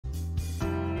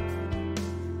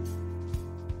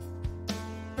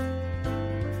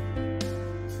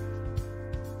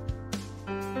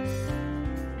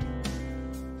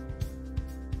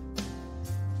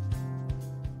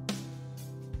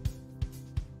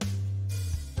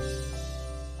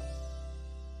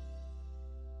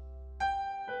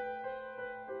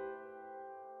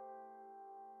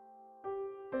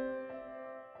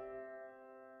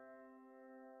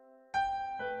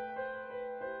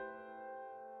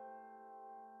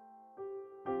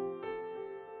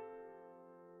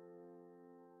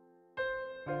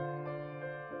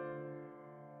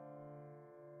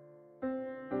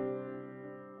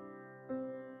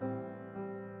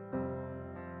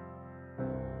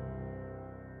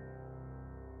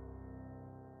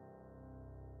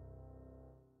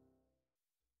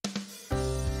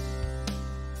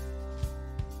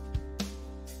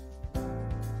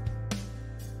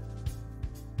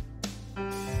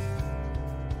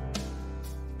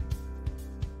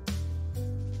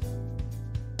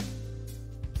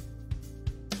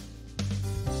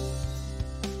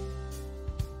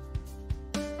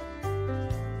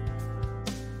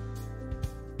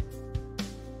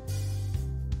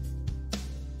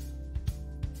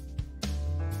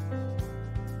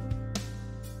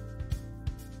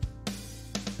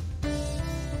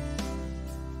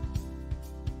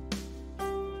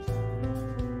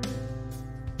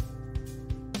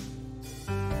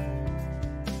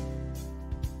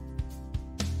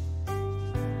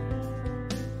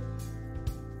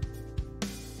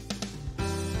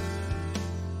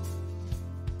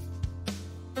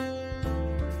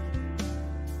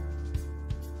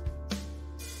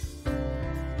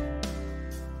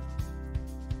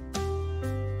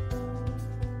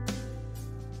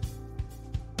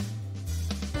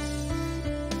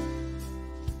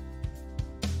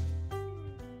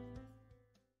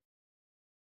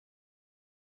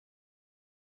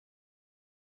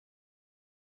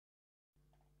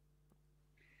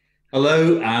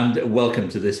Hello and welcome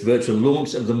to this virtual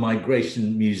launch of the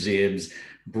Migration Museum's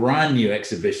brand new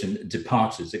exhibition,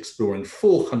 Departures, exploring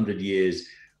 400 years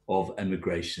of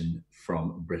emigration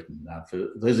from Britain. Now, for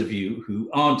those of you who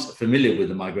aren't familiar with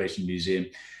the Migration Museum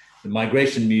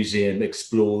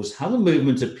explores how the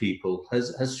movement of people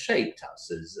has shaped us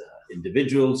as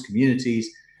individuals, communities,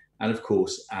 and of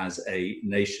course, as a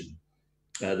nation.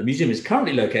 The museum is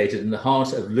currently located in the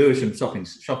heart of Lewisham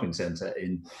Shopping Centre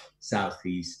in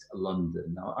southeast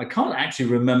London. Now, I can't actually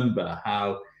remember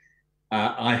how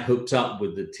I hooked up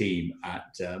with the team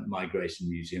at Migration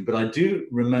Museum, but I do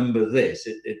remember this.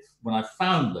 When I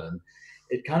found them,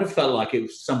 it kind of felt like it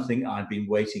was something I'd been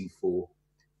waiting for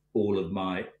all of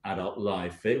my adult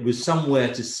life. It was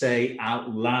somewhere to say out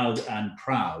loud and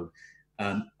proud,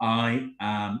 I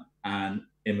am an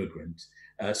immigrant.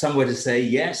 Somewhere to say,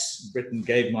 yes, Britain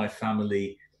gave my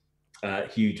family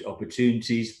huge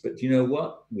opportunities, but you know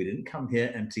what? We didn't come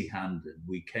here empty-handed.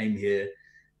 We came here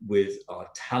with our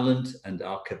talent and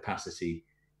our capacity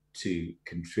to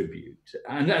contribute.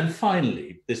 And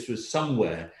finally, this was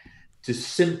somewhere to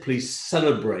simply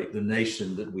celebrate the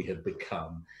nation that we have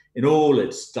become in all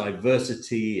its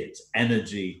diversity, its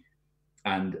energy,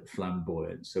 and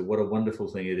flamboyance. So what a wonderful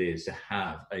thing it is to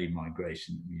have a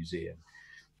migration museum.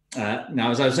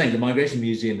 Now, as I was saying, the Migration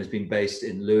Museum has been based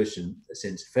in Lewisham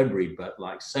since February, but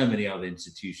like so many other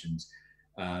institutions,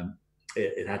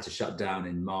 it had to shut down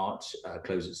in March,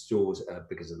 close its doors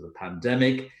because of the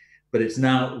pandemic, but it's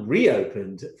now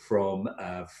reopened from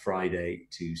Friday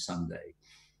to Sunday.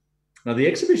 Now, the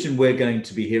exhibition we're going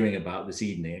to be hearing about this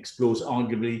evening explores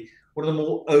arguably one of the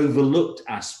more overlooked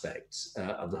aspects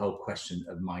of the whole question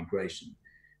of migration.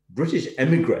 British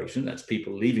emigration, that's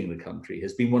people leaving the country,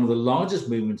 has been one of the largest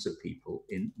movements of people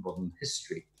in modern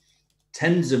history.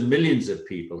 Tens of millions of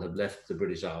people have left the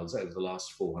British Isles over the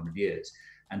last 400 years.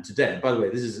 And today, and by the way,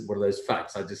 this is one of those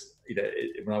facts I just,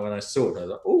 when I saw it, I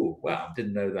was like, oh, wow,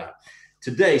 didn't know that.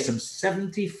 Today, some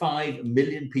 75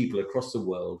 million people across the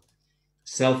world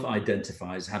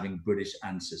self-identify as having British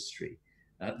ancestry.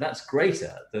 That's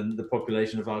greater than the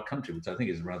population of our country, which I think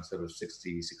is around sort of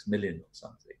 66 million or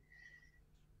something.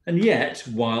 And yet,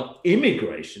 while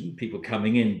immigration, people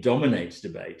coming in, dominates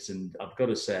debates, and I've got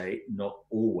to say, not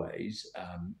always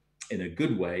in a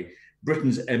good way,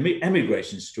 Britain's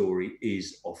emigration story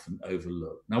is often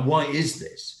overlooked. Now, why is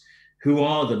this? Who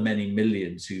are the many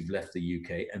millions who've left the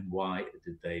UK and why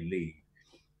did they leave?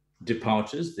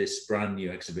 Departures, this brand new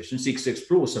exhibition, seeks to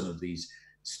explore some of these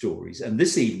stories. And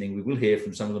this evening, we will hear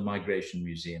from some of the Migration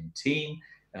Museum team,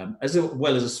 as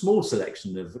well as a small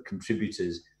selection of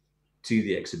contributors to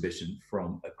the exhibition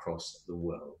from across the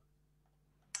world.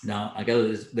 Now, I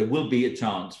gather there will be a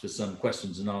chance for some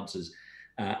questions and answers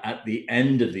at the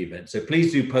end of the event. So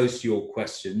please do post your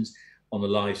questions on the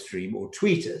live stream or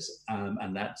tweet us,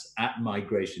 and that's at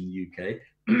Migration UK,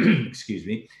 excuse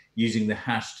me, using the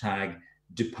hashtag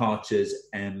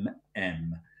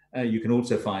DeparturesMM. You can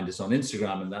also find us on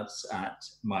Instagram, and that's at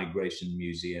Migration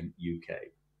Museum UK.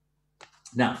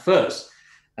 Now, first,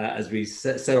 as we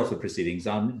set off the proceedings,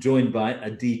 I'm joined by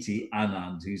Aditi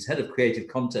Anand, who's head of creative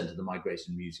content at the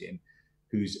Migration Museum,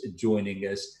 who's joining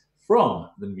us from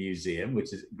the museum,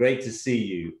 which is great to see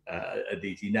you,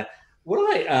 Aditi. Now,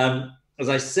 as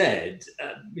I said,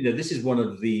 this is one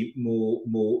of the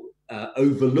more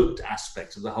overlooked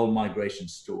aspects of the whole migration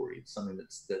story. It's something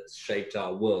that's shaped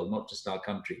our world, not just our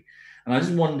country. And I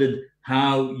just wondered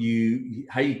how you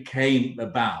came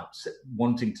about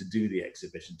wanting to do the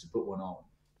exhibition, to put one on.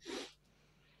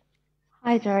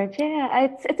 Hi, George. Yeah,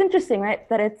 it's interesting, right?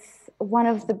 That it's one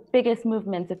of the biggest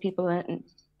movements of people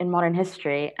in modern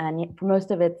history. And for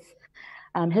most of its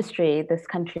history, this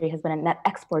country has been a net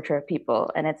exporter of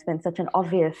people. And it's been such an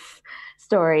obvious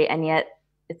story. And yet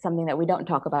it's something that we don't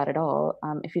talk about at all.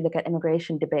 If you look at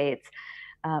migration debates,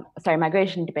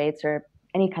 or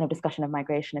any kind of discussion of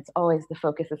migration, it's always the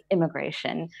focus is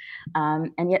immigration.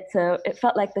 And yet, so it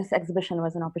felt like this exhibition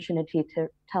was an opportunity to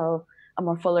tell a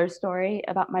more fuller story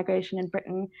about migration in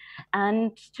Britain,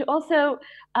 and to also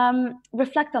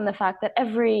reflect on the fact that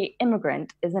every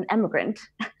immigrant is an emigrant,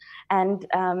 and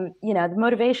the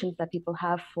motivations that people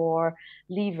have for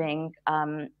leaving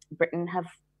Britain have,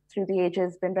 through the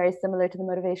ages, been very similar to the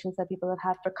motivations that people have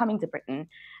had for coming to Britain,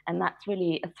 and that's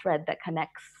really a thread that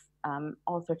connects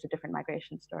all sorts of different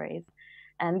migration stories.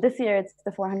 And this year, it's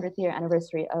the 400th year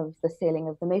anniversary of the sailing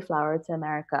of the Mayflower to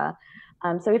America.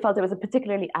 So we felt it was a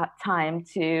particularly apt time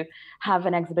to have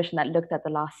an exhibition that looked at the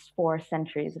last 4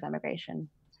 centuries of emigration.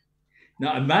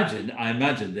 Now, I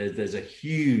imagine there's a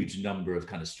huge number of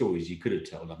kind of stories you could have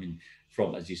told. I mean,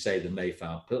 from, as you say, the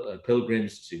Mayflower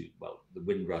pilgrims to, well, the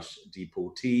Windrush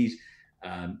deportees,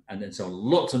 and then so on,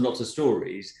 lots and lots of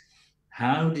stories.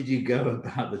 How did you go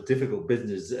about the difficult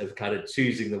business of kind of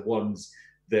choosing the ones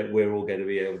that we're all going to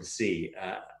be able to see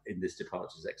in this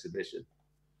Departures exhibition?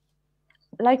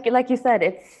 Like you said,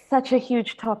 it's such a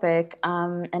huge topic,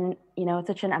 and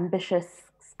such an ambitious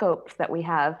scope that we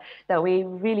have, that we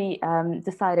really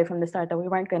decided from the start that we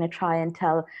weren't going to try and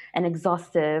tell an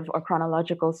exhaustive or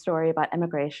chronological story about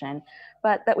immigration,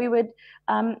 but that we would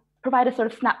provide a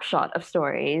sort of snapshot of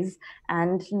stories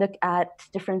and look at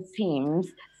different themes.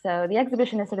 So the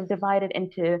exhibition is sort of divided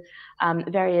into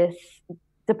various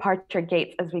departure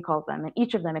gates, as we call them, and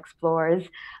each of them explores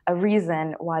a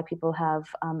reason why people have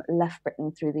left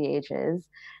Britain through the ages.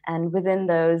 And within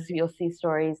those, you'll see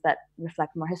stories that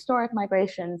reflect more historic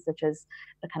migrations, such as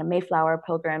the kind of Mayflower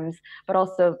pilgrims, but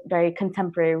also very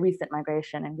contemporary, recent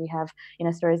migration. And we have,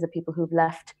 stories of people who've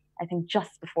left, I think,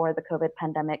 just before the COVID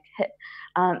pandemic hit.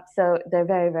 So they're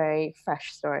very, very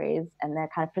fresh stories, and they're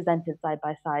kind of presented side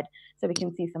by side, so we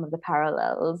can see some of the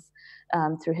parallels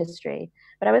through history.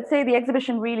 But I would say the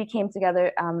exhibition really came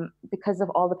together because of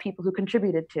all the people who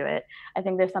contributed to it. I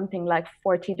think there's something like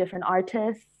 40 different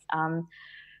artists,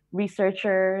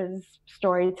 researchers,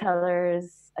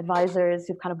 storytellers, advisors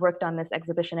who've kind of worked on this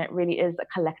exhibition. It really is a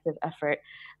collective effort.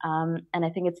 And I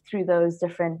think it's through those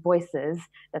different voices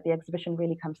that the exhibition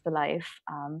really comes to life.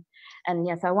 And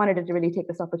yes, I wanted to really take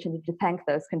this opportunity to thank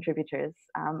those contributors.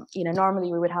 Normally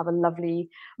we would have a lovely,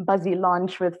 buzzy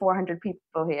launch with 400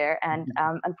 people here. And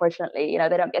unfortunately,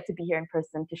 they don't get to be here in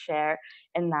person to share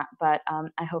in that. But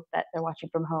I hope that they're watching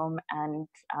from home and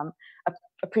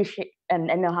appreciate and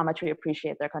know how much we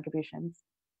appreciate their contributions.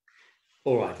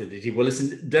 All right, Aditi. Well,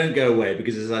 listen, don't go away,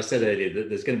 because as I said earlier,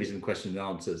 there's going to be some question and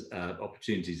answers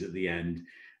opportunities at the end,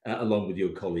 along with your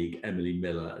colleague, Emily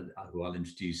Miller, who I'll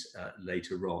introduce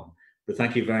later on. But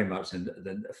thank you very much and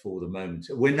then for the moment.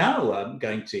 We're now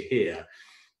going to hear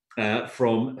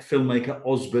from filmmaker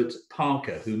Osbert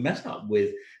Parker, who met up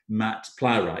with Matt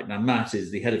Plowright. Now, Matt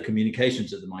is the head of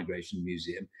communications at the Migration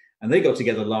Museum, and they got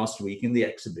together last week in the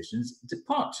exhibition's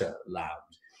Departure Lounge,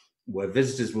 where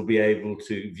visitors will be able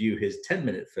to view his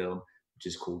 10-minute film, which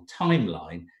is called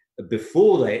Timeline,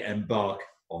 before they embark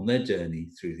on their journey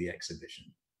through the exhibition.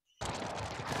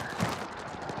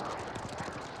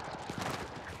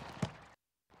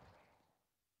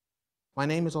 My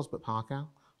name is Osbert Parker.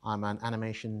 I'm an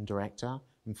animation director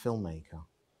and filmmaker.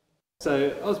 So,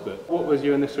 Osbert, what was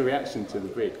your initial reaction to the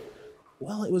brief?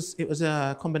 Well, it was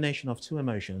a combination of two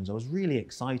emotions. I was really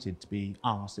excited to be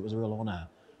asked. It was a real honor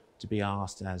to be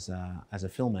asked as a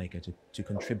filmmaker to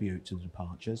contribute to the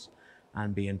Departures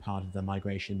and being part of the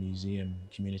Migration Museum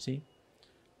community.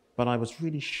 But I was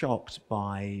really shocked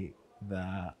by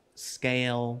the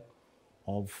scale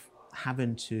of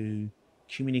having to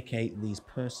communicate these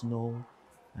personal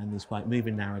and these quite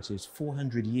moving narratives.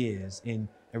 400 years in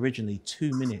originally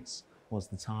 2 minutes was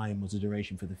the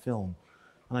duration for the film.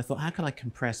 And I thought, how can I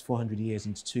compress 400 years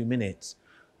into 2 minutes?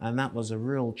 And that was a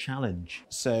real challenge.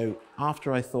 So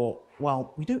after I thought,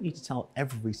 well, we don't need to tell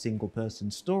every single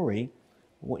person's story.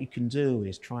 What you can do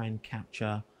is try and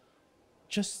capture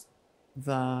just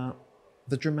the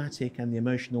dramatic and the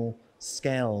emotional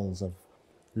scales of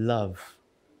love,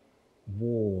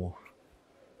 war,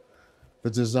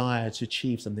 the desire to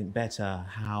achieve something better,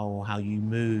 how you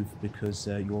move because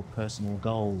your personal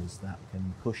goals that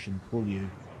can push and pull you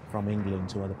from England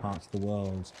to other parts of the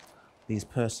world.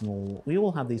 We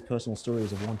all have these personal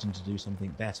stories of wanting to do something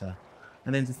better.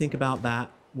 And then to think about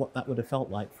that, what that would have felt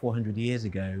like 400 years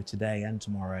ago, today and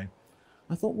tomorrow.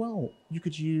 I thought, well, you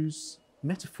could use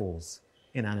metaphors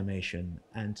in animation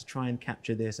and to try and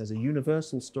capture this as a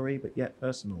universal story, but yet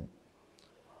personal.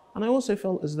 And I also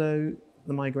felt as though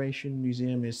the Migration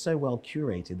Museum is so well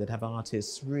curated that have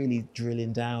artists really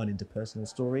drilling down into personal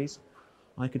stories.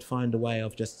 I could find a way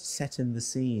of just setting the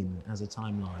scene as a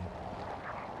timeline.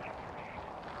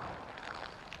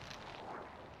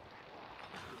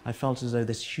 I felt as though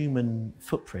this human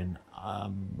footprint,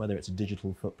 whether it's a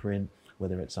digital footprint,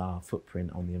 whether it's our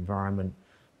footprint on the environment,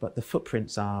 but the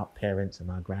footprints our parents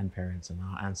and our grandparents and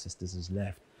our ancestors has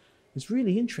left, is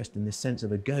really interesting, this sense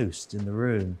of a ghost in the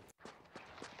room.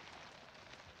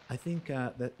 I think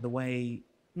that the way,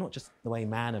 not just the way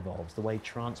man evolves, the way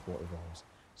transport evolves.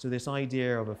 So this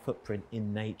idea of a footprint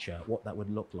in nature, what that would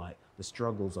look like, the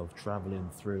struggles of traveling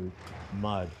through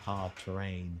mud, hard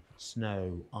terrain,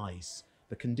 snow, ice,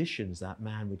 the conditions that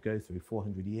man would go through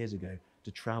 400 years ago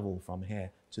to travel from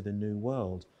here to the new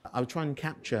world. I would try and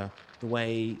capture the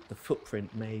way the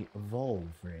footprint may evolve,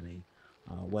 really,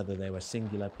 whether they were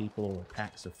singular people or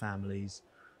packs of families.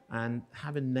 And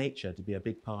having nature to be a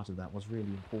big part of that was really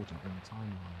important in the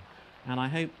timeline. And I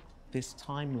hope this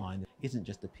timeline isn't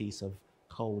just a piece of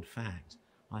cold fact.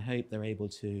 I hope they're able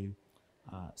to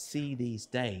see these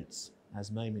dates as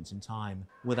moments in time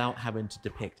without having to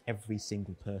depict every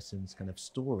single person's kind of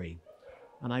story.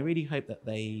 And I really hope that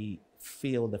they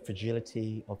feel the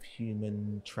fragility of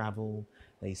human travel.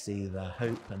 They see the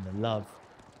hope and the love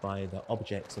by the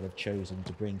objects that have chosen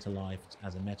to bring to life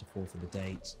as a metaphor for the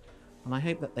dates. And I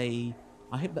hope that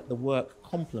the work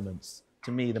complements,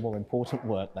 to me, the more important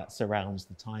work that surrounds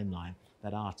the timeline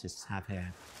that artists have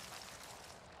here.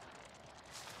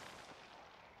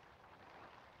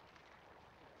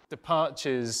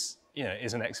 Departures,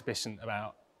 is an exhibition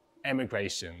about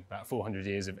emigration, about 400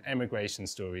 years of emigration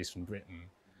stories from Britain.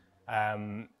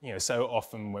 So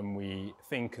often when we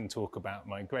think and talk about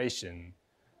migration,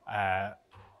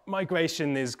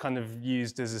 migration is kind of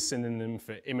used as a synonym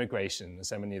for immigration.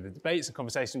 So many of the debates and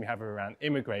conversations we have are around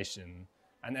immigration,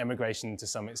 and emigration to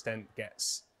some extent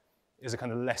is a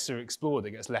kind of lesser explored.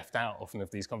 It gets left out often of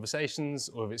these conversations,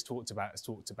 or if it's talked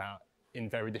about in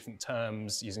very different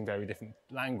terms, using very different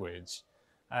language.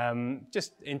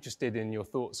 Just interested in your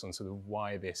thoughts on sort of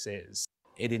why this is.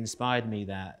 It inspired me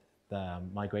that the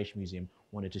Migration Museum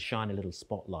wanted to shine a little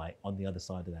spotlight on the other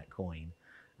side of that coin,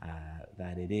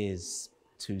 that it is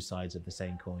two sides of the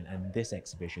same coin, and this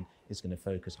exhibition is going to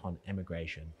focus on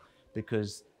emigration,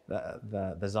 because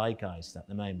the zeitgeist at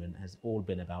the moment has all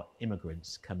been about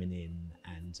immigrants coming in,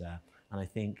 and I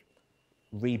think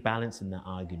rebalancing that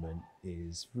argument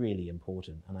is really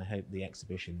important, and I hope the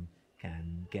exhibition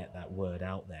can get that word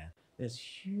out there. There's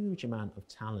a huge amount of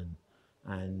talent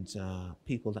and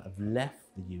people that have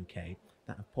left the UK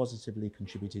that have positively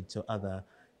contributed to other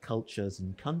cultures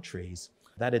and countries.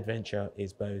 That adventure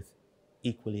is both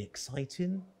equally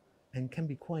exciting and can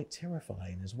be quite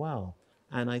terrifying as well.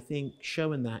 And I think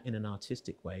showing that in an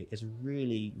artistic way is a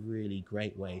really, really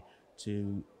great way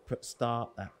to start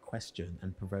that question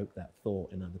and provoke that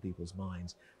thought in other people's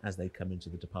minds as they come into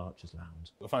the Departures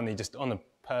Lounge. Finally, just on a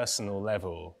personal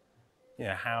level,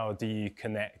 how do you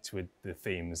connect with the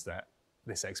themes that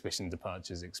this exhibition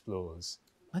Departures explores?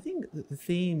 I think that the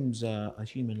themes are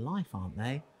human life, aren't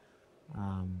they?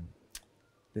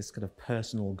 This kind of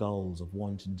personal goals of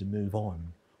wanting to move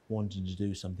on, wanting to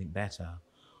do something better,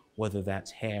 whether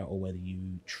that's here or whether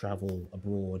you travel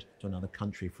abroad to another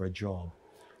country for a job,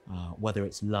 whether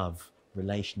it's love,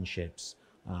 relationships,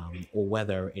 or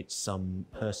whether it's some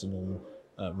personal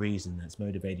reason that's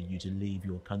motivated you to leave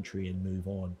your country and move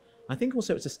on. I think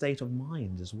also it's a state of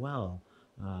mind as well,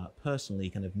 personally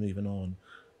kind of moving on.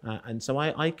 And so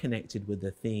I connected with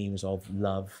the themes of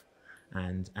love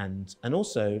and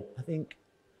also, I think,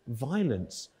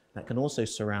 violence that can also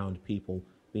surround people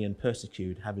being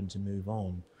persecuted, having to move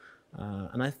on.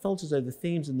 And I felt as though the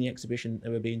themes in the exhibition, they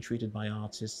were being treated by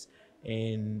artists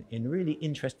in really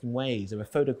interesting ways. They were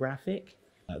photographic,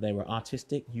 they were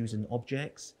artistic, using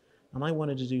objects, and I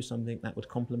wanted to do something that would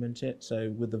complement it.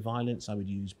 So with the violence, I would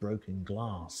use broken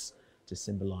glass to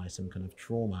symbolize some kind of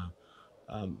trauma.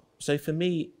 So for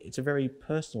me, it's a very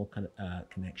personal kind of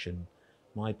connection.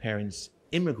 My parents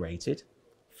immigrated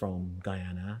from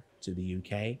Guyana to the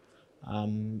UK,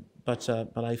 but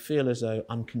I feel as though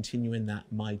I'm continuing that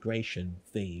migration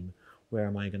theme. Where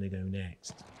am I going to go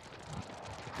next?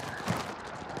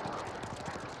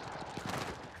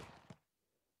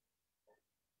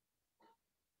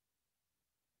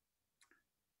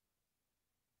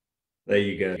 There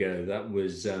you go. That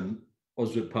was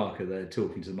Oswald Parker there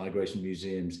talking to the Migration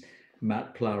Museum's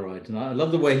Matt Plowright. And I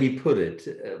love the way he put it,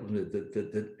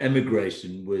 that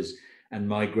emigration was, and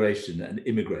migration and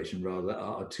immigration rather,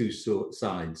 are two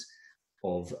sides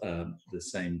of the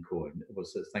same coin.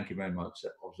 So thank you very much,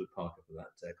 Oswald Parker, for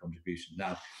that contribution.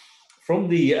 Now, from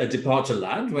the Departure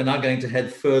Lounge, we're now going to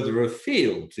head further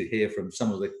afield to hear from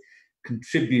some of the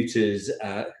contributors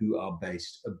who are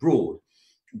based abroad.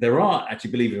 There are,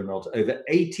 actually, believe it or not, over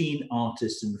 18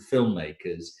 artists and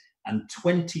filmmakers and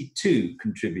 22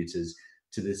 contributors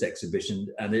to this exhibition.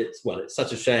 And it's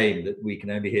such a shame that we can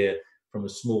only hear from a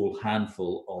small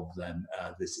handful of them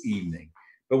this evening.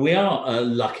 But we are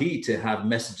lucky to have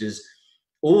messages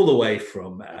all the way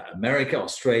from America,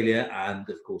 Australia, and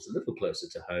of course, a little closer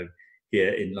to home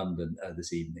here in London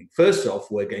this evening. First off,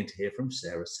 we're going to hear from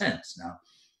Sarah Sense. Now,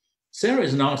 Sarah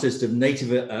is an artist of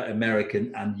Native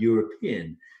American and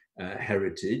European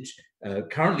heritage.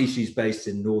 Currently, she's based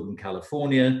in Northern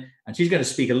California, and she's going to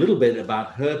speak a little bit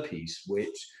about her piece,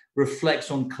 which reflects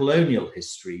on colonial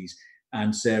histories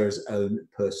and Sarah's own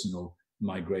personal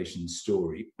migration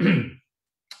story.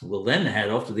 We'll then head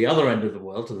off to the other end of the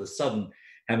world, to the Southern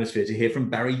Hemisphere, to hear from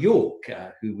Barry York,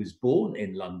 who was born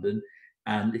in London,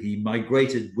 and he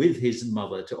migrated with his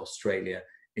mother to Australia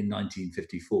in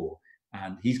 1954.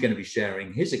 And he's going to be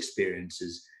sharing his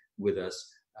experiences with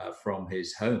us from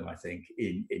his home, I think,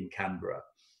 in Canberra.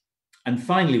 And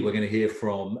finally, we're going to hear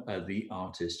from the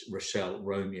artist Rochelle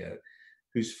Romeo,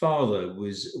 whose father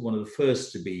was one of the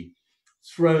first to be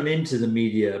thrown into the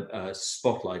media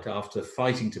spotlight after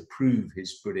fighting to prove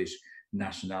his British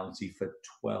nationality for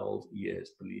 12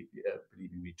 years, believe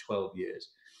me, 12 years.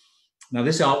 Now,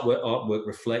 this artwork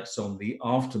reflects on the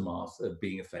aftermath of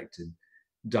being affected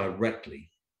directly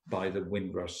by the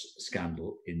Windrush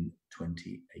Scandal in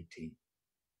 2018.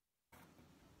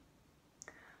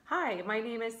 Hi, my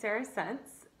name is Sarah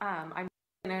Sense. I'm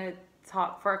going to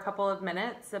talk for a couple of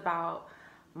minutes about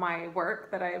my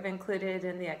work that I have included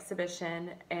in the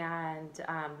exhibition and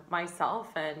myself,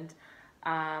 and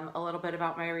a little bit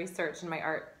about my research and my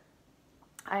art.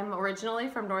 I'm originally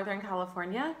from Northern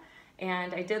California,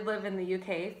 and I did live in the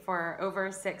UK for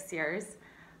over 6 years.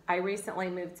 I recently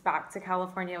moved back to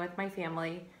California with my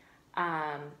family.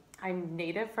 I'm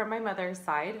native from my mother's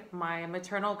side. My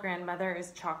maternal grandmother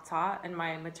is Choctaw and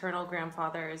my maternal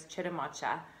grandfather is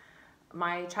Chitimacha.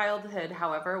 My childhood,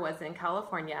 however, was in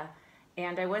California,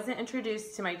 and I wasn't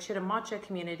introduced to my Chitimacha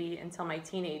community until my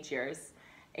teenage years.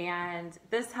 And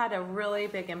this had a really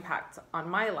big impact on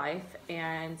my life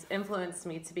and influenced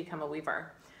me to become a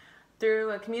weaver.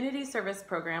 Through a community service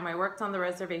program, I worked on the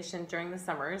reservation during the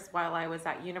summers while I was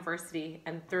at university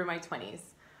and through my 20s.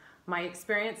 My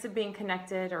experience of being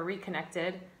connected or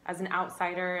reconnected as an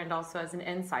outsider and also as an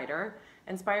insider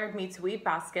inspired me to weave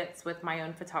baskets with my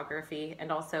own photography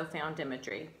and also found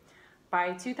imagery.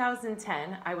 By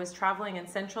 2010, I was traveling in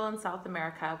Central and South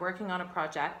America working on a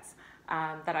project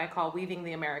that I call Weaving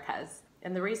the Americas.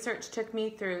 And the research took me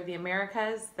through the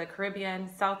Americas, the Caribbean,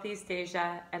 Southeast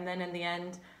Asia, and then in the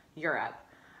end, Europe.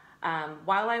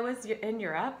 While I was in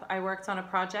Europe, I worked on a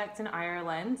project in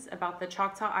Ireland about the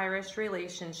Choctaw-Irish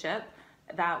relationship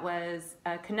that was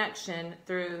a connection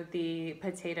through the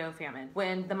potato famine.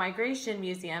 When the Migration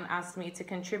Museum asked me to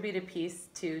contribute a piece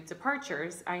to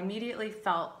Departures, I immediately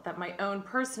felt that my own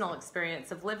personal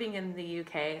experience of living in the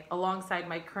UK alongside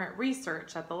my current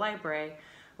research at the library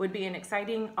would be an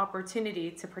exciting opportunity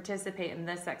to participate in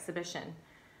this exhibition.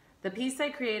 The piece I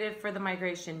created for the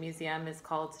Migration Museum is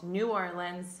called New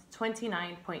Orleans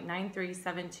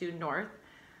 29.9372 North,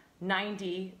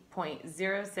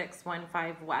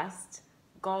 90.0615 West,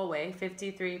 Galway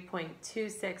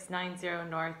 53.2690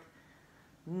 North,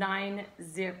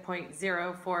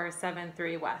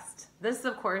 90.0473 West. This,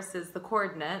 of course, is the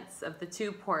coordinates of the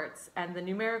two ports and the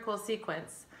numerical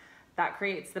sequence that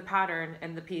creates the pattern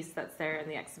in the piece that's there in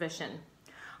the exhibition.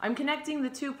 I'm connecting the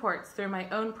two ports through my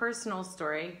own personal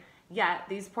story, yet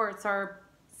these ports are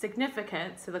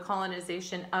significant to the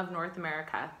colonization of North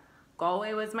America.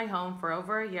 Galway was my home for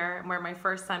over a year and where my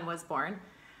first son was born,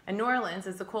 and New Orleans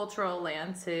is a cultural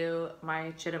land to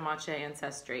my Chitimacha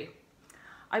ancestry.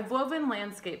 I've woven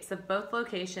landscapes of both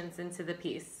locations into the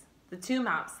piece. The two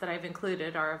maps that I've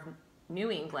included are of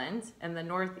New England in the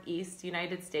Northeast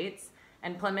United States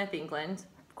and Plymouth, England,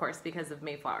 of course, because of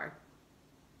Mayflower.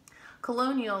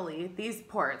 Colonially, these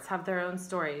ports have their own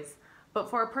stories, but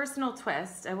for a personal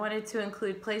twist, I wanted to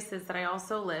include places that I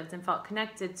also lived and felt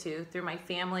connected to through my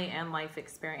family and life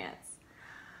experience.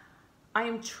 I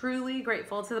am truly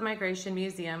grateful to the Migration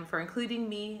Museum for including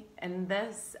me in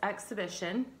this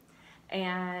exhibition,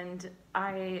 and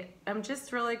I am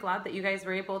just really glad that you guys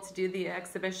were able to do the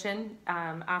exhibition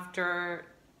after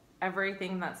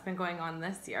everything that's been going on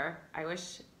this year. I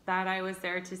wish that I was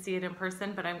there to see it in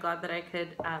person, but I'm glad that I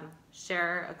could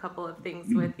share a couple of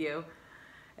things with you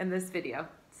in this video.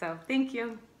 So thank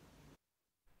you.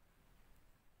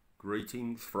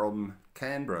 Greetings from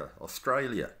Canberra,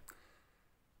 Australia.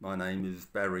 My name is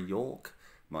Barry York.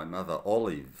 My mother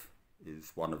Olive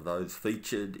is one of those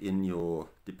featured in your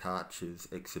Departures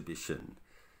exhibition.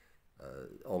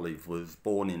 Olive was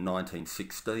born in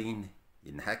 1916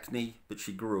 in Hackney, but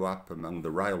she grew up among the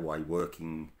railway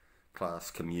working class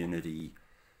community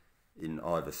in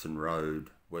Iverson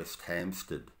Road, West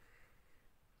Hampstead.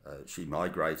 She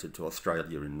migrated to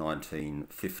Australia in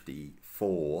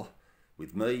 1954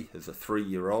 with me as a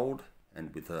 3-year-old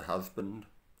and with her husband,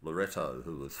 Loretto,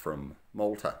 who was from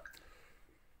Malta.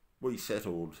 We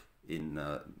settled in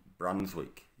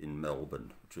Brunswick in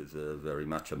Melbourne, which was very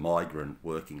much a migrant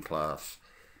working class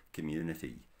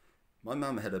community. My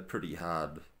mum had a pretty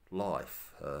hard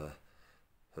life. Her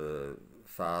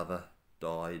father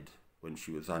died when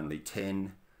she was only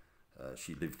 10.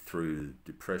 She lived through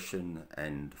depression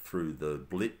and through the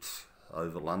Blitz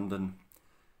over London,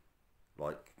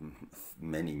 like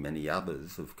many, many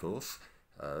others, of course.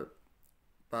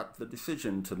 But the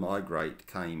decision to migrate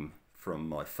came from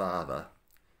my father,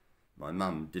 My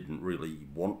mum didn't really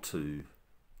want to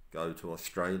go to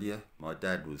Australia. My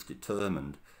dad was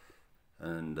determined,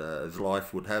 and as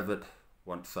life would have it,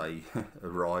 once they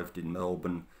arrived in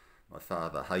Melbourne, my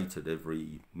father hated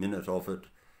every minute of it,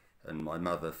 and my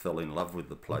mother fell in love with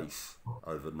the place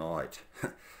overnight.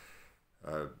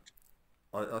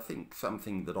 I think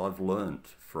something that I've learnt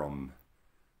from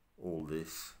all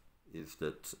this is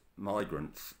that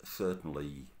migrants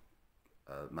certainly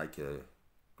make a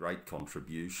great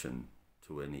contribution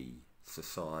to any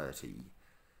society,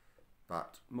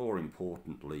 but more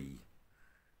importantly,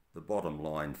 the bottom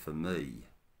line for me,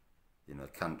 in a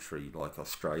country like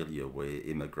Australia where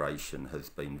immigration has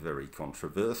been very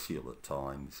controversial at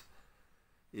times,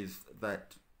 is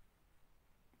that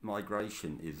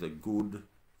migration is a good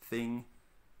thing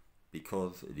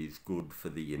because it is good for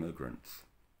the immigrants.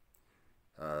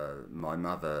 My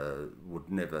mother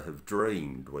would never have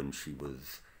dreamed when she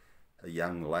was a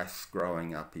young lass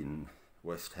growing up in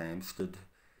West Hampstead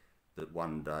that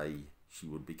one day she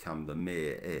would become the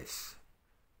mayoress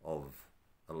of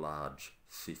a large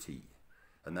city.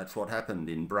 And that's what happened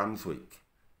in Brunswick.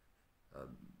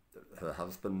 Her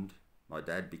husband, my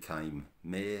dad, became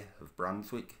mayor of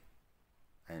Brunswick,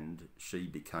 and she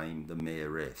became the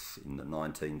mayoress in the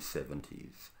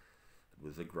 1970s. It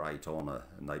was a great honour,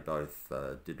 and they both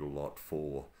did a lot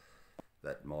for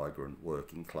that migrant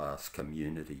working class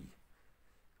community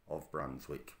of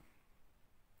Brunswick.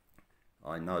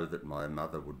 I know that my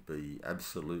mother would be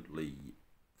absolutely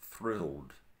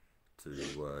thrilled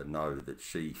to know that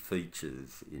she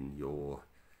features in your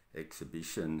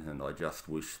exhibition, and I just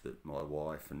wish that my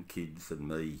wife and kids and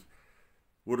me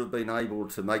would have been able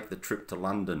to make the trip to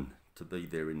London to be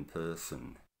there in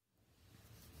person.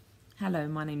 Hello,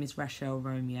 my name is Rachel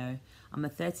Romeo. I'm a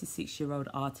 36-year-old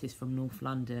artist from North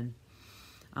London.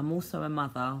 I'm also a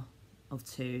mother of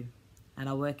two, and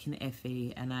I work in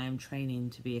FE, and I am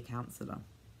training to be a counsellor.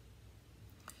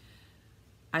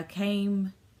 I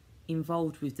came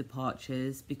involved with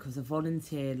Departures because a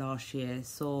volunteer last year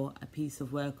saw a piece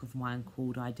of work of mine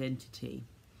called Identity.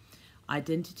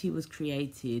 Identity was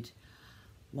created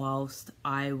whilst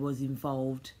I was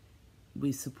involved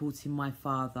with supporting my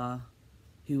father,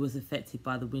 who was affected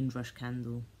by the Windrush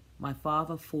Scandal. My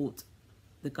father fought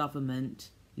the government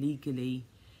legally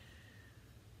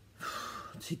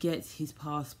to get his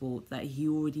passport that he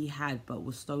already had but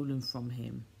was stolen from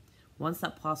him. Once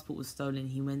that passport was stolen,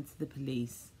 he went to the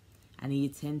police and he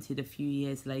attempted a few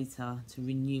years later to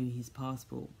renew his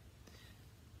passport.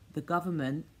 The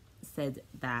government said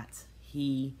that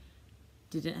he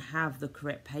didn't have the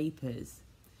correct papers.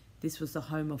 This was the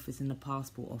Home Office and the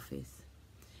Passport Office.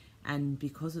 And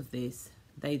because of this,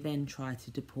 they then tried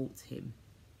to deport him.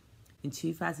 In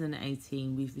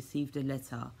 2018, we've received a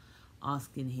letter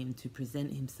asking him to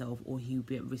present himself or he would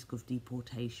be at risk of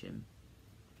deportation.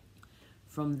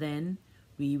 From then,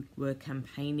 we were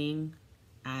campaigning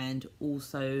and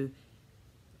also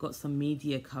got some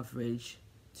media coverage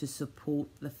to support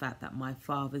the fact that my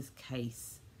father's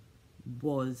case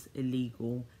was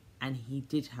illegal and he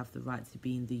did have the right to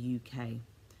be in the UK.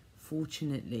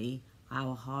 Fortunately,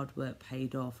 our hard work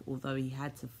paid off. Although he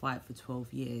had to fight for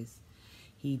 12 years,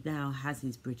 he now has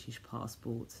his British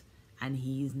passport and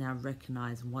he is now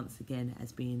recognised once again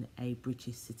as being a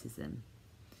British citizen,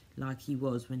 like he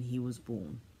was when he was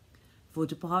born. For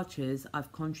Departures,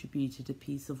 I've contributed a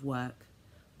piece of work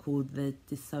called The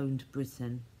Disowned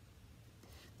Britain.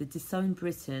 The Disowned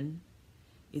Britain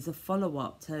is a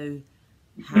follow-up to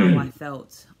how I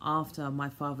felt after my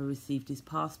father received his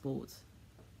passport.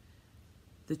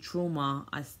 The trauma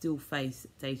I still face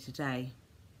day to day.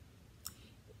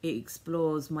 It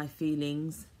explores my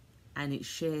feelings and it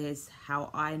shares how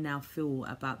I now feel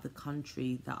about the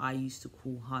country that I used to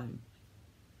call home.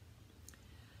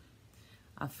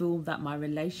 I feel that my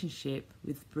relationship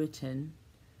with Britain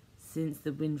since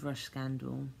the Windrush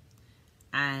Scandal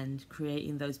and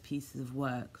creating those pieces of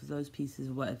work, because those pieces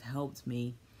of work have helped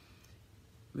me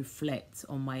reflect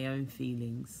on my own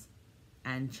feelings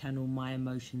and channel my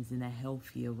emotions in a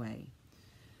healthier way.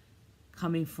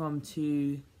 Coming from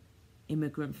two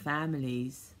immigrant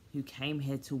families who came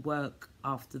here to work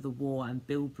after the war and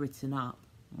build Britain up.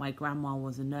 My grandma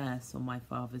was a nurse on my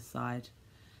father's side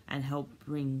and helped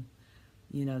bring,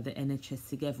 the NHS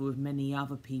together with many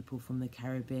other people from the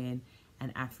Caribbean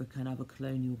and Africa and other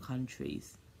colonial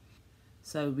countries.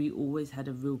 So we always had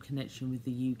a real connection with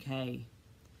the UK.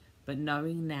 But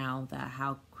knowing now that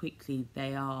how quickly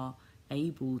they are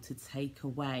able to take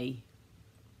away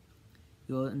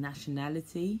your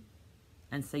nationality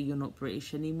and say you're not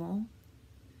British anymore,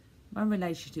 my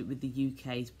relationship with the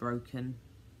UK is broken.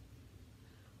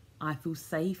 I feel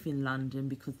safe in London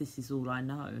because this is all I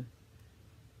know.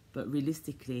 But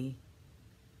realistically,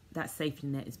 that safety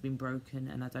net has been broken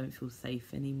and I don't feel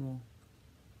safe anymore.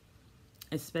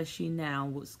 Especially now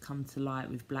what's come to light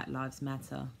with Black Lives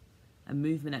Matter, a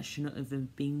movement that shouldn't have even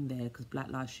been there because Black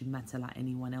lives should matter like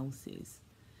anyone else's.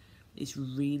 It's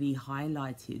really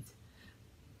highlighted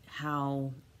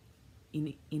how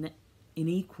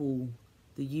unequal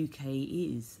the UK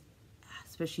is,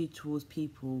 especially towards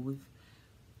people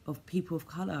of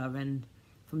colour and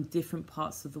from different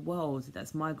parts of the world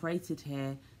that's migrated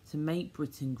here to make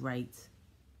Britain great.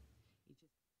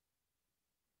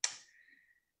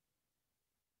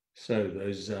 So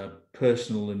those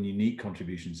personal and unique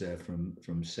contributions there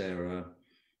from Sarah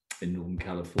in Northern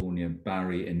California,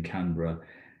 Barry in Canberra,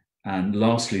 and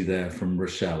lastly there from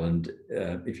Rochelle. And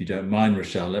if you don't mind,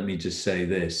 Rochelle, let me just say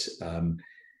this.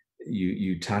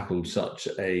 You tackled such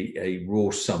a raw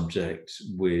subject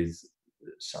with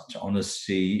such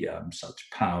honesty, such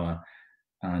power,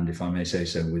 and if I may say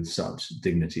so, with such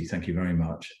dignity. Thank you very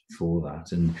much for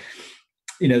that. And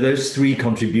you know, those three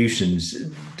contributions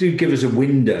do give us a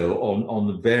window on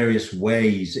the various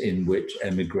ways in which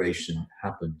emigration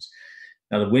happens.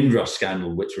 Now, the Windrush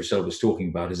Scandal, which Rochelle was talking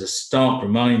about, is a stark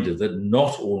reminder that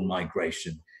not all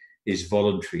migration is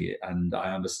voluntary. And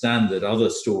I understand that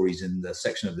other stories in the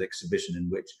section of the exhibition in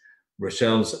which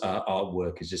Rochelle's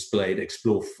artwork is displayed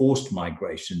explore forced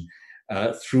migration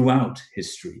throughout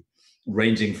history,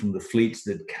 ranging from the fleets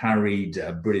that carried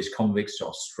British convicts to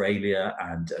Australia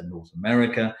and North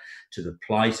America, to the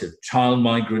plight of child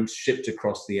migrants shipped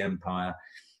across the empire,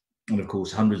 and of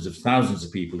course, hundreds of thousands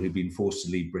of people who've been forced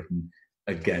to leave Britain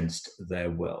against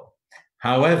their will.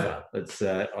 However,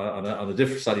 on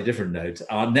a slightly different note,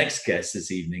 our next guests this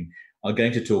evening are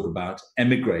going to talk about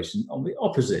emigration on the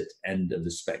opposite end of the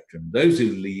spectrum, those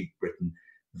who leave Britain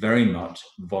very much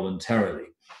voluntarily,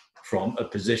 from a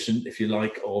position, if you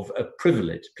like, of a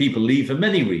privilege. People leave for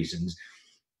many reasons: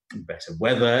 better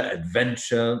weather,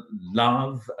 adventure,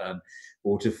 love,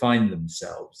 or to find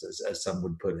themselves, as some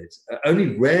would put it.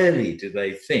 Only rarely do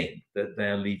they think that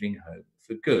they're leaving home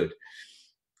for good.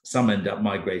 Some end up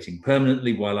migrating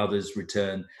permanently, while others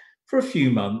return for a few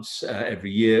months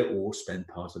every year or spend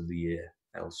part of the year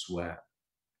elsewhere.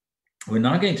 We're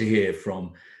now going to hear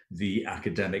from the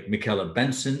academic Michaela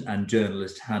Benson and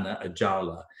journalist Hannah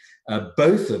Ajala,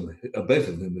 both of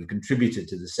whom have contributed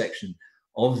to the section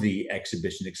of the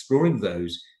exhibition exploring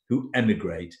those who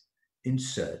emigrate in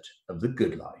search of the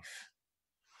good life.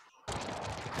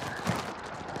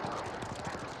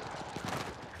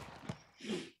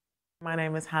 My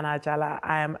name is Hannah Ajala.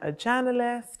 I am a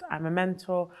journalist, I'm a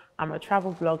mentor, I'm a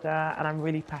travel blogger, and I'm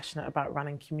really passionate about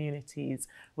running communities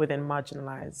within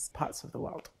marginalised parts of the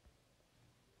world.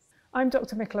 I'm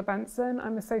Dr. Michaela Benson.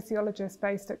 I'm a sociologist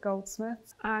based at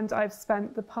Goldsmiths, and I've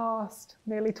spent the past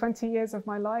nearly 20 years of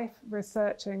my life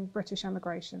researching British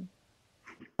emigration.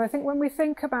 I think when we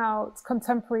think about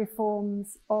contemporary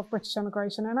forms of British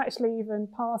emigration, and actually even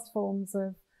past forms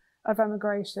of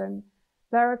emigration,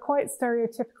 there are quite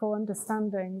stereotypical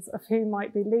understandings of who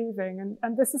might be leaving.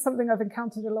 And this is something I've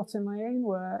encountered a lot in my own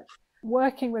work.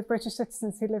 Working with British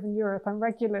citizens who live in Europe, and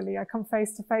regularly I come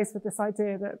face to face with this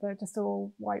idea that they're just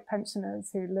all white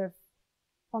pensioners who live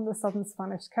on the southern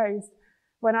Spanish coast,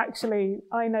 when actually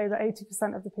I know that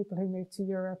 80% of the people who move to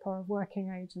Europe are of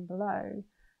working age and below.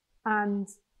 And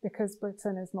because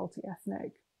Britain is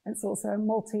multi-ethnic, it's also a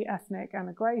multi-ethnic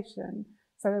emigration.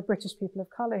 So there are British people of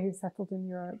colour who settled in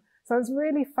Europe. So I was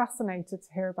really fascinated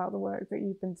to hear about the work that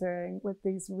you've been doing with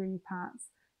these repats.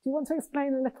 Do you want to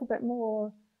explain a little bit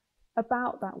more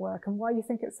about that work and why you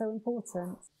think it's so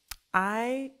important?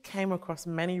 I came across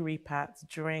many repats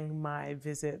during my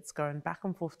visits going back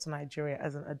and forth to Nigeria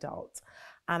as an adult.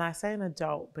 And I say an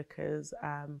adult because,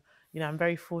 I'm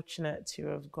very fortunate to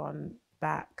have gone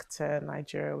back to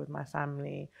Nigeria with my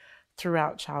family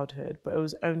throughout childhood, but it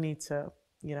was only to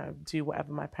do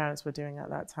whatever my parents were doing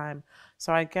at that time.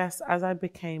 So I guess as I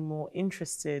became more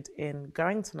interested in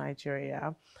going to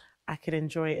Nigeria, I could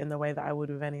enjoy it in the way that I would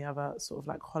with any other sort of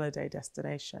like holiday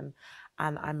destination.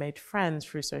 And I made friends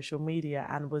through social media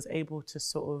and was able to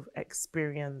sort of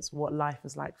experience what life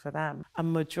is like for them. A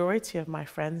majority of my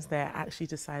friends there actually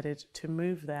decided to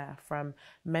move there from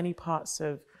many parts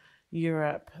of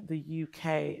Europe, the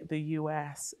UK, the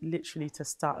US, literally to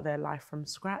start their life from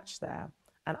scratch there.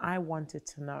 And I wanted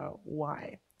to know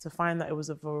why, to find that it was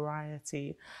a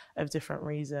variety of different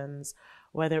reasons,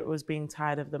 whether it was being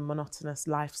tired of the monotonous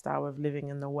lifestyle of living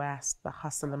in the West, the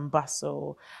hustle and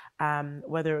bustle,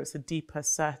 whether it was a deeper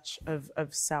search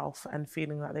of self and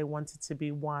feeling that they wanted to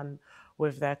be one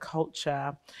with their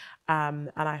culture.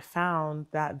 And I found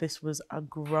that this was a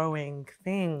growing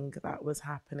thing that was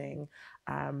happening,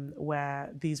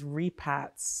 where these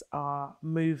repats are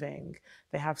moving.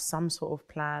 They have some sort of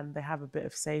plan, they have a bit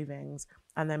of savings,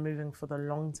 and they're moving for the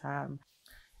long term.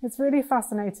 It's really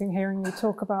fascinating hearing you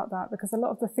talk about that, because a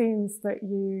lot of the themes that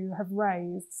you have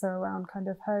raised, so around kind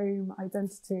of home,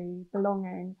 identity,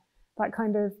 belonging,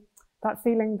 that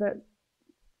feeling that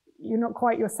you're not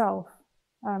quite yourself,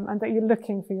 and that you're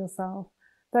looking for yourself.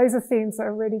 Those are themes that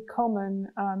are really common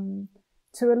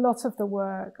to a lot of the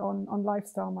work on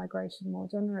lifestyle migration more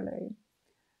generally.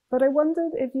 But I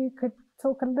wondered if you could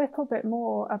talk a little bit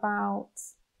more about,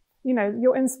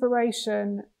 your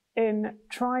inspiration in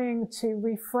trying to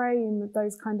reframe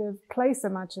those kind of place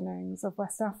imaginings of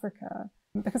West Africa,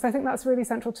 because I think that's really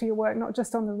central to your work, not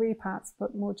just on the repats,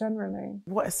 but more generally.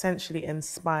 What essentially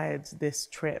inspired this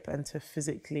trip and to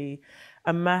physically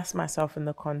immerse myself in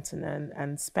the continent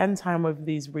and spend time with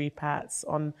these repats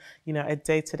on, a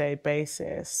day-to-day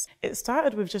basis. It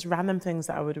started with just random things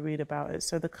that I would read about it.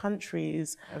 So the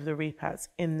countries of the repats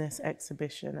in this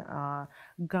exhibition are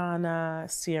Ghana,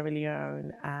 Sierra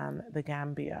Leone, and the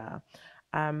Gambia.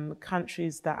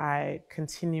 Countries that I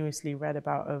continuously read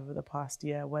about over the past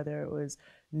year, whether it was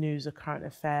news or current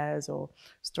affairs or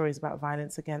stories about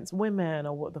violence against women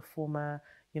or what the former,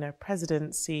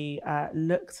 presidency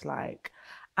looked like.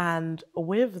 And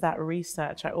with that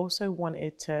research, I also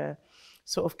wanted to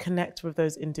sort of connect with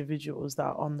those individuals that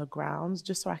are on the ground,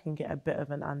 just so I can get a bit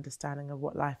of an understanding of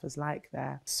what life is like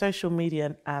there. Social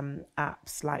media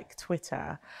apps like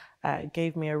Twitter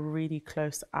gave me a really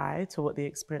close eye to what the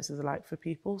experiences are like for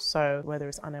people. So whether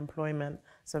it's unemployment,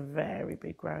 it's a very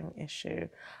big growing issue.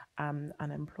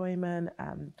 Unemployment,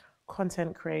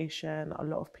 content creation. A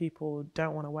lot of people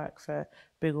don't want to work for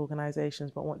big organizations,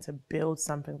 but want to build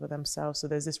something for themselves. So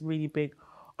there's this really big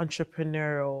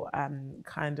entrepreneurial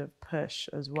kind of push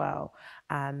as well.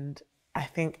 And I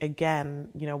think, again,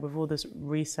 with all this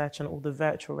research and all the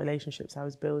virtual relationships I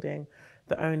was building,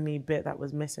 the only bit that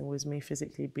was missing was me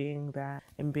physically being there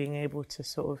and being able to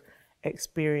sort of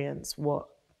experience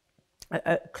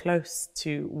close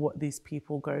to what these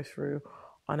people go through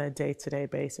on a day-to-day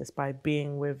basis by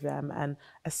being with them and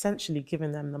essentially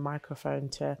giving them the microphone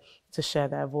to share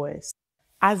their voice.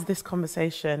 As this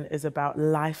conversation is about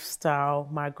lifestyle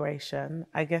migration,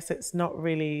 I guess it's not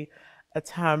really a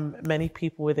term many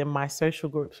people within my social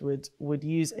groups would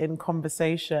use in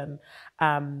conversation.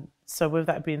 So with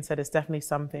that being said, it's definitely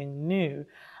something new.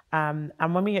 And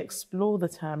when we explore the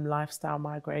term lifestyle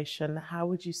migration, how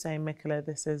would you say, Mikola,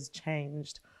 this has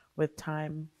changed with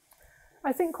time?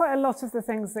 I think quite a lot of the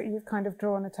things that you've kind of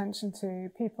drawn attention to,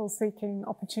 people seeking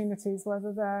opportunities,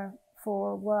 whether they're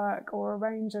for work or a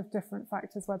range of different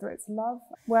factors, whether it's love,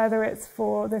 whether it's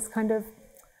for this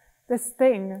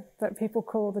thing that people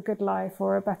call the good life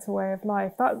or a better way of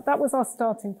life. That was our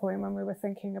starting point when we were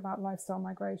thinking about lifestyle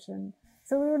migration.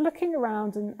 So we were looking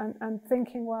around and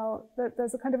thinking, well,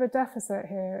 there's a kind of a deficit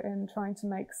here in trying to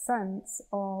make sense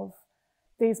of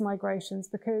these migrations,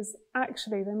 because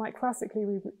actually they might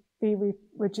classically be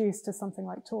reduced to something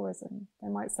like tourism. They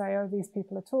might say, oh, these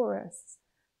people are tourists.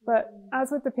 But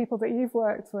as with the people that you've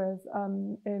worked with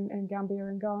in Gambia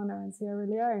and Ghana and Sierra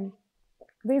Leone,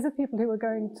 these are people who were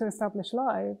going to establish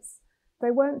lives.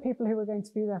 They weren't people who were going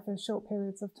to be there for short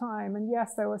periods of time. And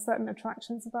yes, there were certain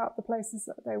attractions about the places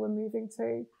that they were moving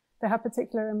to. They had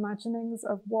particular imaginings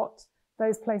of what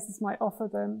those places might offer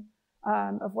them,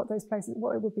 of what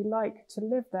it would be like to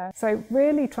live there. So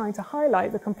really trying to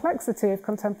highlight the complexity of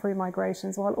contemporary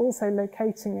migrations while also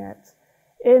locating it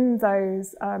in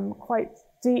those quite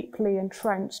deeply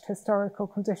entrenched historical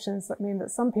conditions that mean that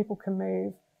some people can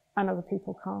move and other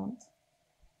people can't.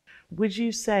 Would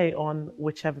you say, on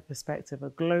whichever perspective, a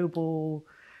global,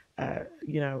 a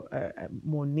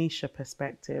more niche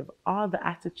perspective, are the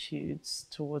attitudes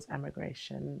towards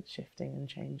emigration shifting and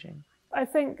changing? I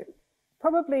think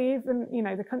probably even,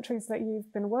 the countries that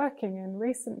you've been working in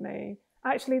recently,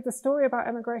 actually the story about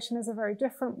emigration is a very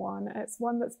different one. It's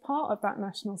one that's part of that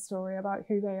national story about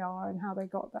who they are and how they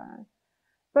got there.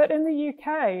 But in the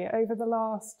UK, over the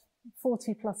last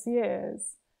 40 plus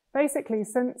years, basically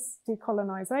since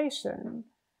decolonisation,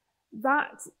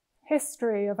 that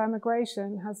history of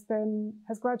emigration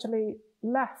has gradually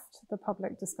left the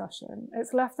public discussion.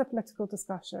 It's left the political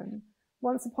discussion.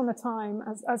 Once upon a time,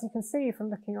 as you can see from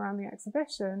looking around the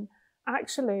exhibition,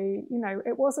 actually,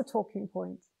 it was a talking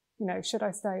point. Should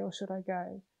I stay or should I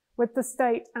go? With the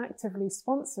state actively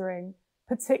sponsoring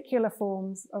particular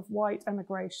forms of white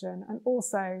emigration and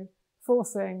also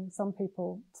forcing some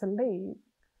people to leave.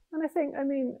 And I think, I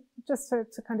mean, just to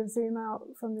kind of zoom out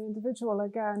from the individual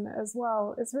again as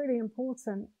well, it's really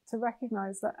important to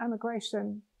recognise that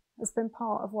emigration has been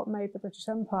part of what made the British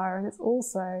Empire, and it's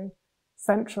also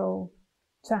central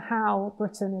to how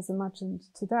Britain is imagined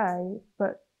today,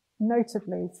 but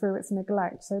notably through its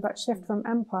neglect. So that shift from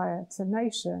empire to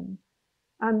nation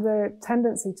and the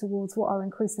tendency towards what are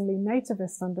increasingly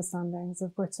nativist understandings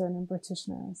of Britain and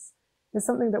Britishness is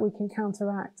something that we can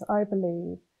counteract, I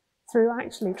believe, through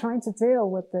actually trying to deal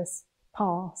with this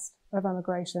past of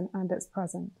emigration and its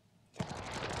present.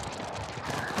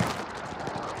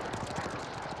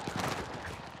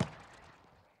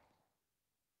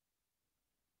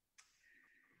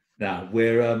 Now,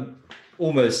 we're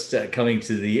almost coming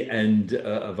to the end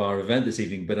of our event this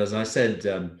evening, but as I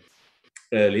said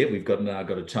earlier, we've now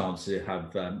got a chance to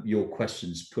have your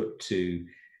questions put to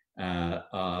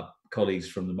our colleagues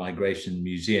from the Migration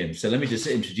Museum. So let me just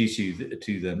introduce you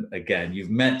to them again. You've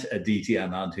met Aditi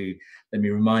Anand, who, let me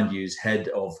remind you, is head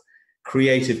of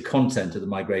creative content at the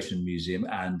Migration Museum,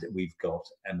 and we've got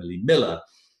Emily Miller,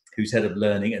 who's head of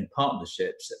learning and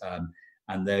partnerships,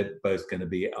 and they're both going to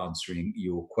be answering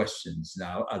your questions.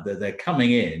 Now, they're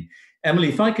coming in. Emily,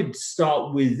 if I could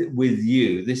start with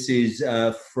you. This is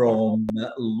from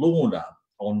Lorna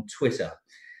on Twitter.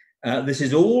 This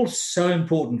is all so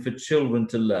important for children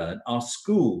to learn. Are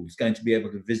schools going to be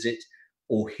able to visit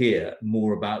or hear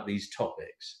more about these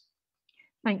topics?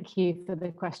 Thank you for the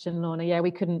question, Lorna. Yeah,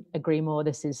 we couldn't agree more.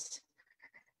 This is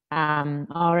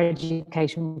our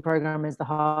education program is at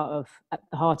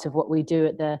the heart of what we do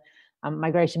at the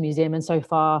Migration Museum, and so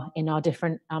far in our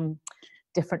different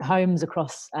homes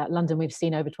across London, we've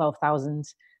seen over 12,000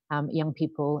 young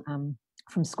people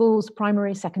from schools,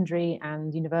 primary, secondary,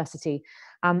 and university.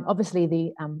 Obviously,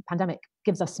 the pandemic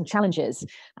gives us some challenges,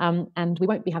 and we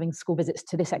won't be having school visits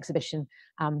to this exhibition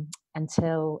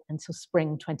until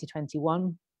spring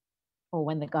 2021, or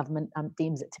when the government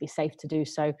deems it to be safe to do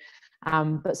so.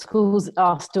 But schools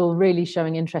are still really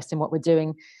showing interest in what we're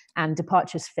doing, and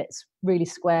Departures fits really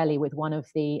squarely with one of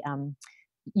the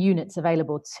units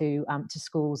available to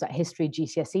schools at History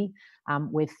GCSE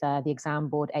with the exam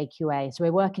board AQA. So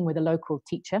we're working with a local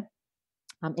teacher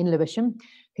in Lewisham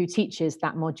who teaches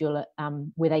that module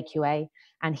with AQA,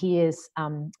 and he is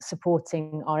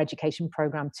supporting our education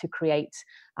program to create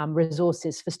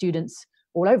resources for students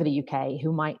all over the UK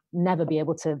who might never be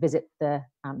able to visit the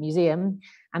museum,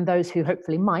 and those who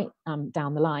hopefully might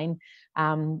down the line,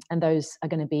 and those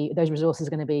resources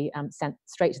are going to be sent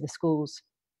straight to the schools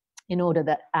in order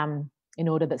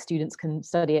that students can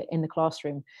study it in the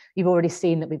classroom. You've already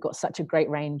seen that we've got such a great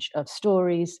range of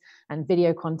stories and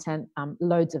video content.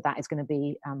 Loads of that is going to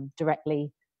be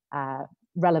directly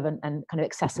relevant and kind of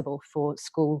accessible for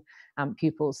school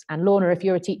pupils. And Lorna, if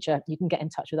you're a teacher, you can get in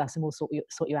touch with us and we'll sort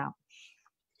you out.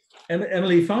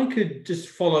 Emily, if I could just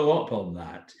follow up on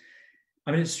that.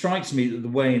 I mean, it strikes me that the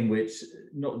way in which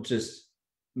not just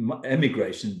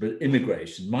emigration, but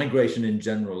immigration, migration in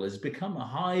general, has become a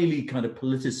highly kind of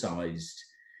politicized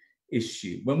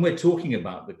issue. When we're talking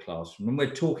about the classroom, when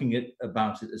we're talking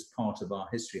about it as part of our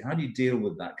history, how do you deal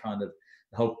with that kind of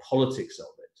the whole politics of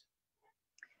it?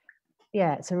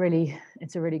 Yeah, it's a really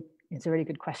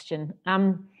good question.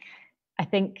 I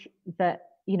think that,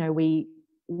 you know, we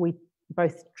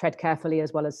both tread carefully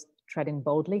as well as treading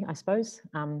boldly, I suppose.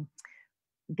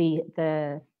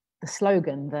 The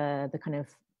slogan, the kind of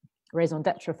raison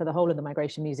d'etre for the whole of the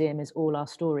Migration Museum is all our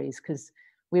stories, because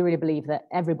we really believe that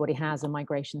everybody has a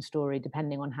migration story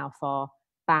depending on how far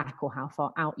back or how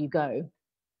far out you go.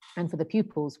 And for the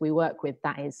pupils we work with,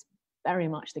 that is very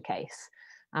much the case.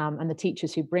 And the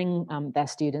teachers who bring their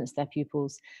students, their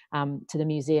pupils to the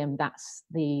museum, that's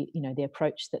the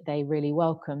approach that they really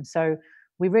welcome. So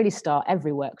we really start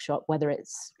every workshop, whether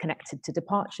it's connected to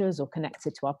Departures or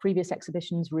connected to our previous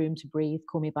exhibitions, Room to Breathe,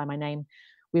 Call Me By My Name.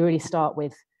 We really start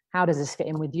with, how does this fit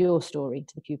in with your story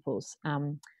to the pupils?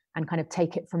 And kind of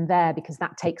take it from there, because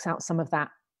that takes out some of that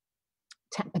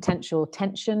potential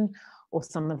tension or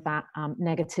some of that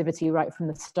negativity right from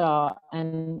the start.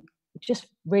 And just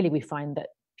really, we find that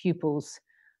pupils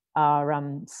are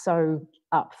so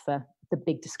up for the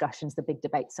big discussions, the big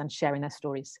debates, and sharing their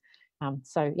stories.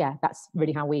 So yeah, that's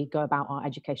really how we go about our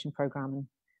education program.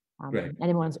 And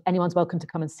anyone's welcome to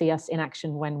come and see us in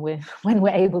action when we're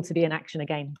able to be in action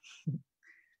again.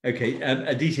 Okay,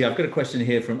 Aditi, I've got a question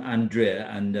here from Andrea,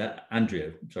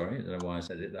 sorry, I don't know why I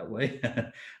said it that way,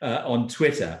 on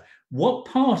Twitter. What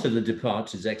part of the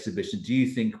Departures exhibition do you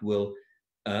think will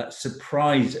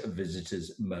surprise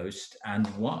visitors most, and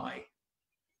why?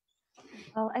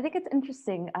 Well, I think it's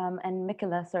interesting, and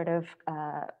Mikela sort of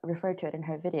referred to it in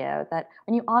her video, that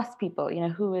when you ask people,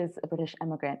 who is a British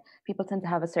immigrant, people tend to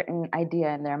have a certain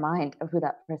idea in their mind of who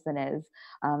that person is,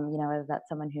 whether that's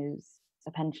someone who's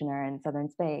a pensioner in southern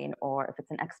Spain or if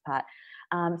it's an expat.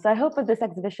 So I hope with this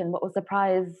exhibition, what will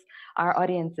surprise our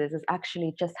audiences is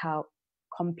actually just how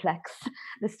complex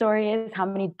the story is, how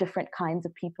many different kinds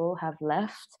of people have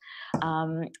left,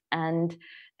 and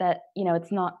that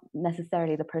it's not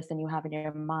necessarily the person you have in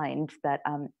your mind that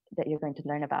you're going to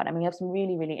learn about. I mean, we have some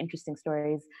really, really interesting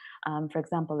stories. For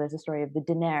example, there's a story of the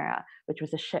Dinera, which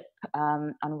was a ship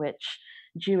on which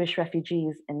Jewish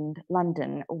refugees in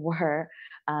London were,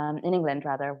 in England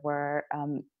rather, were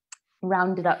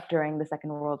rounded up during the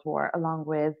Second World War, along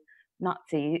with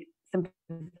Nazi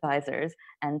sympathizers,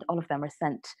 and all of them were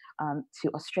sent to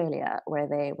Australia, where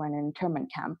they were in an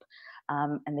internment camp.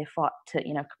 And they fought to,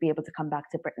 be able to come back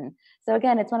to Britain. So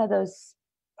again, it's one of those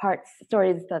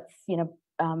stories that's,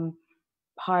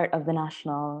 part of the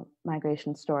national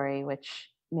migration story, which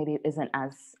maybe isn't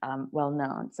as well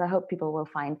known. So I hope people will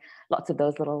find lots of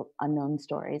those little unknown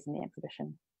stories in the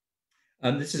exhibition.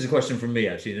 This is a question from me,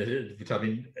 actually, which I've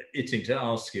been itching to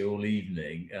ask you all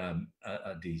evening,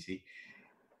 Aditi.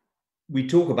 We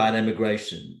talk about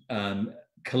emigration,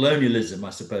 colonialism, I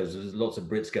suppose, there's lots of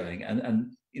Brits going,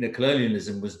 and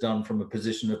colonialism was done from a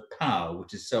position of power,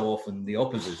 which is so often the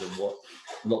opposite of what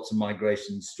lots of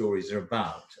migration stories are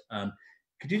about.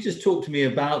 Could you just talk to me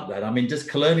about that? I mean, does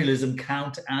colonialism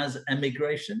count as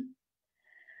emigration?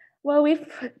 Well,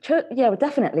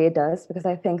 definitely it does, because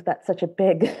I think that's such a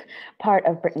big part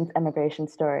of Britain's emigration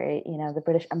story. The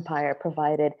British Empire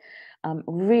provided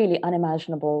really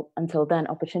unimaginable until then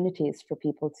opportunities for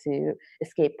people to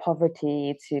escape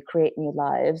poverty, to create new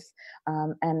lives.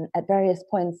 And at various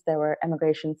points, there were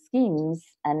emigration schemes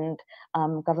and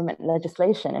government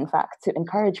legislation, in fact, to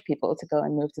encourage people to go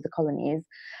and move to the colonies.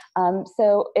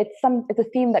 So it's a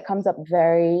theme that comes up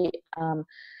very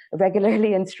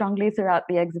regularly and strongly throughout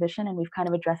the exhibition, and we've kind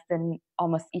of addressed in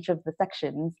almost each of the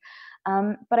sections.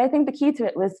 But I think the key to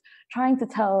it was trying to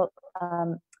tell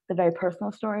the very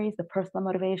personal stories, the personal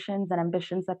motivations and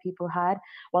ambitions that people had,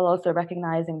 while also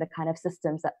recognizing the kind of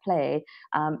systems at play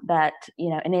that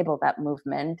enable that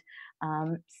movement.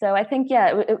 So I think,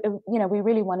 we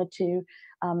really wanted to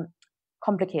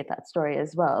complicate that story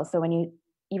as well. So when you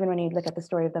look at the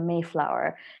story of the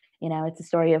Mayflower, it's a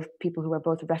story of people who are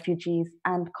both refugees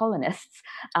and colonists.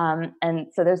 And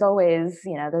so there's always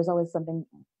something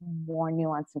more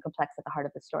nuanced and complex at the heart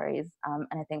of the stories. And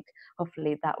I think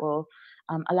hopefully that will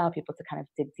allow people to kind of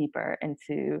dig deeper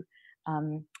into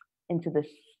this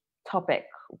topic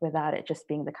without it just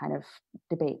being the kind of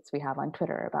debates we have on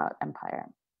Twitter about empire.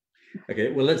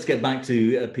 Okay, well, let's get back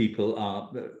to people,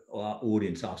 our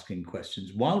audience asking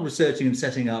questions. While researching and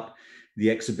setting up the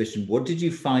exhibition, what did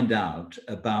you find out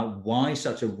about why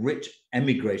such a rich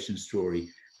emigration story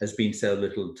has been so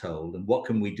little told? And what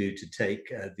can we do to take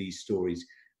these stories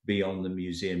beyond the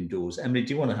museum doors? Emily,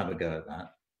 do you want to have a go at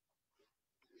that?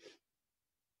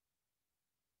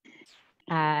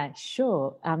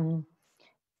 Sure.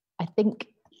 I think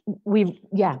we've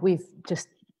just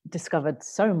discovered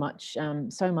so much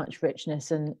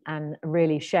richness and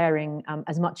really sharing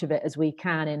as much of it as we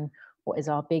can in what is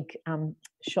our big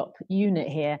shop unit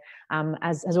here.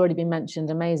 As has already been mentioned,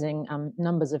 amazing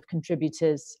numbers of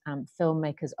contributors,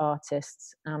 filmmakers,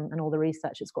 artists, and all the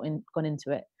research that's gone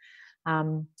into it.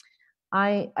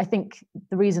 I think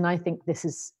the reason I think this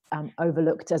is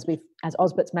overlooked, as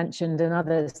Osbert's mentioned and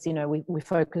others, we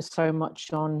focus so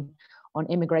much on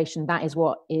immigration. That is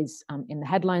what is in the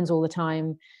headlines all the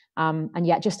time. And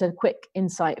yet, just a quick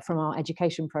insight from our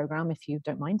education program, if you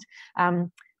don't mind.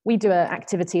 We do an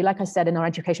activity, like I said, in our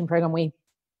education program, we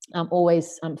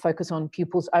always focus on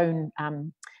pupils' own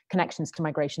connections to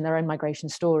migration, their own migration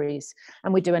stories.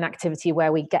 And we do an activity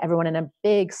where we get everyone in a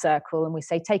big circle and we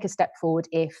say, take a step forward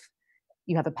if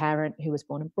you have a parent who was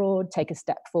born abroad, take a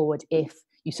step forward if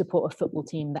you support a football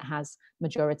team that has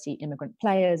majority immigrant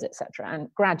players, etc. And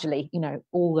gradually,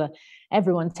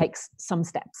 everyone takes some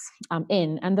steps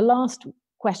in. And the last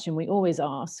question we always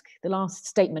ask, the last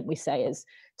statement we say is,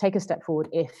 take a step forward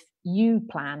if you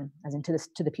plan, as in to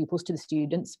the pupils, to the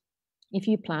students, if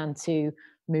you plan to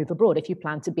move abroad, if you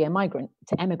plan to be a migrant,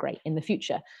 to emigrate in the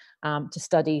future, to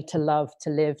study, to love,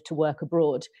 to live, to work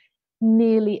abroad.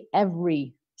 Nearly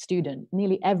every student,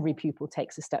 nearly every pupil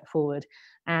takes a step forward.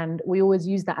 And we always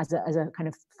use that as a kind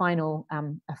of final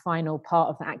part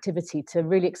of the activity to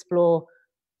really explore.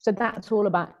 So that's all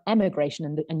about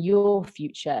emigration and your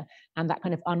future and that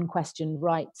kind of unquestioned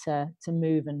right to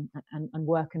move and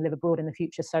work and live abroad in the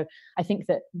future. So I think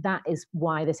that is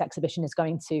why this exhibition is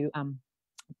going to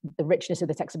the richness of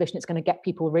this exhibition. It's going to get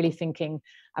people really thinking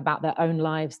about their own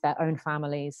lives, their own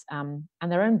families, and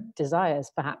their own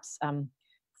desires, perhaps,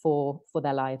 for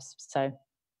their lives. So,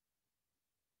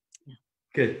 yeah.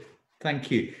 Good,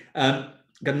 thank you.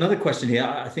 Got another question here.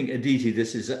 I think, Aditi,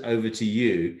 this is over to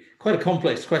you. Quite a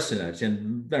complex question, actually,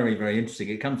 and very, very interesting.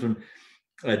 It comes from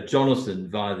Jonathan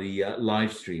via the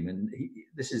live stream, and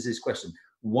this is his question.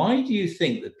 Why do you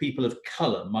think that people of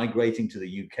colour migrating to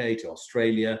the UK, to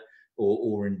Australia,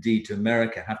 or indeed to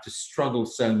America have to struggle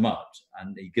so much?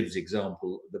 And he gives the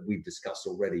example that we've discussed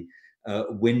already,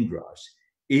 Windrush.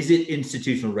 Is it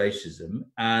institutional racism?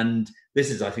 And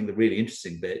this is, I think, the really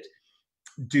interesting bit.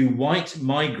 Do white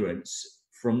migrants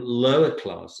from lower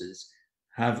classes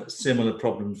have similar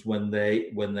problems when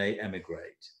they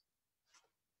emigrate?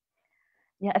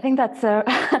 Yeah, I think that's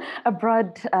a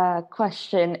broad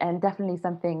question, and definitely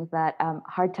something that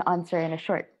hard to answer in a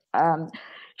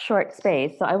short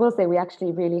space. So I will say we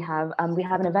actually really have we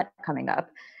have an event coming up,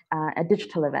 a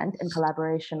digital event in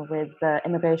collaboration with the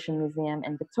Immigration Museum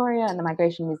in Victoria and the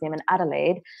Migration Museum in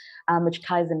Adelaide, which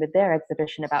ties in with their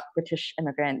exhibition about British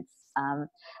immigrants,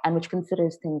 and which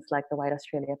considers things like the White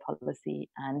Australia policy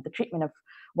and the treatment of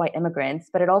white immigrants,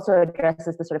 but it also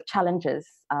addresses the sort of challenges,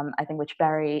 I think, which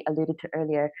Barry alluded to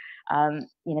earlier,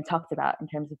 talked about in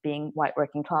terms of being white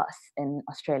working class in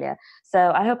Australia.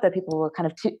 So I hope that people will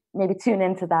kind of maybe tune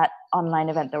into that online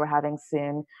event that we're having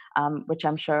soon, which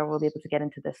I'm sure we'll be able to get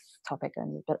into this topic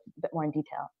in a bit more in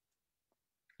detail.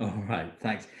 All right,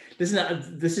 thanks.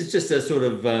 Listen, this is just a sort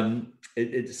of,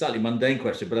 it's a slightly mundane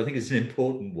question, but I think it's an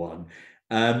important one.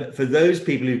 For those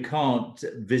people who can't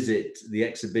visit the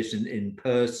exhibition in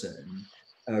person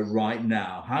right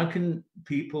now, how can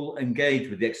people engage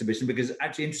with the exhibition? Because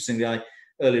actually, interestingly,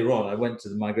 earlier on, I went to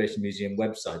the Migration Museum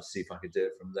website to see if I could do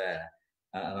it from there,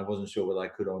 and I wasn't sure whether I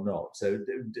could or not. So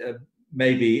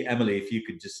maybe, Emily, if you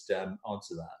could just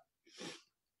answer that.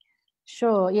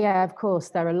 Sure. Yeah, of course.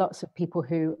 There are lots of people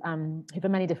who for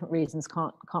many different reasons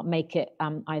can't make it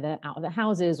either out of their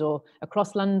houses or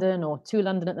across London or to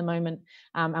London at the moment.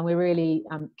 And we're really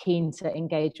keen to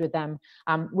engage with them.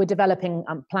 We're developing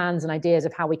plans and ideas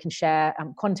of how we can share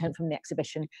content from the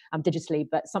exhibition digitally.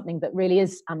 But something that really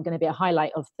is going to be a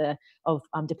highlight of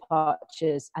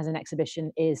Departures as an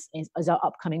exhibition is our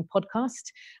upcoming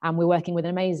podcast. We're working with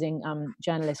an amazing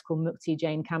journalist called Mukti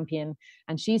Jane Campion,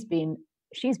 and she's been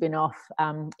off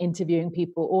interviewing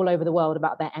people all over the world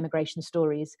about their emigration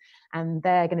stories, and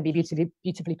they're going to be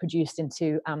beautifully produced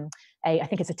into I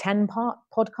think it's a 10-part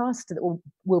podcast that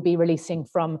we'll be releasing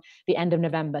from the end of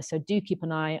November. So do keep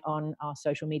an eye on our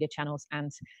social media channels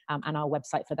and our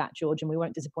website for that, George, and we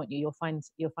won't disappoint you. You'll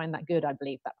find that good, I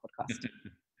believe, that podcast.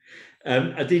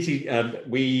 Aditi,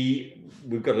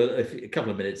 we've got a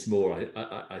couple of minutes more,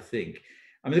 I think.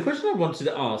 I mean, the question I wanted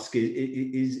to ask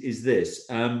is this.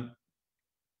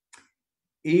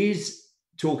 Is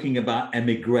talking about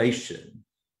emigration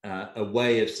a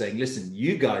way of saying, listen,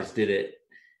 you guys did it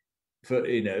for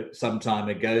some time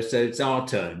ago, so it's our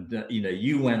turn.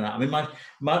 You went out. I mean,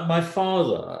 my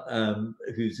father,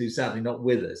 who's sadly not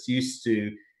with us, used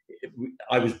to.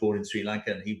 I was born in Sri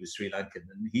Lanka and he was Sri Lankan,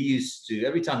 and he used to,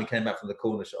 every time he came back from the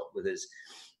corner shop with his,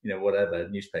 whatever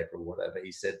newspaper or whatever,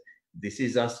 he said, "This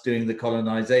is us doing the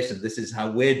colonization. This is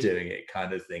how we're doing it,"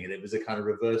 kind of thing. And it was a kind of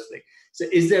reverse thing. So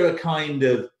is there a kind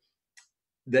of,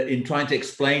 that in trying to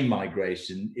explain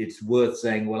migration, it's worth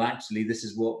saying, well, actually, this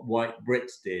is what white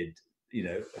Brits did,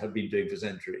 have been doing for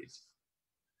centuries?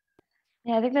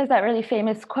 Yeah, I think there's that really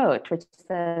famous quote which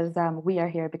says, "We are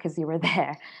here because you were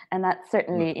there," and that's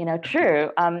certainly,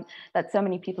 true. That so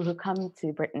many people who come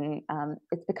to Britain,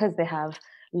 it's because they have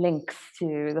links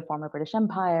to the former British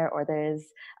Empire, or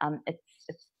there's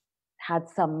it's had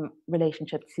some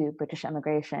relationship to British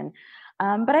immigration.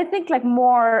 But I think, like,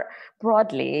 more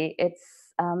broadly,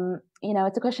 it's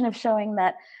it's a question of showing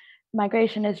that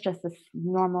migration is just this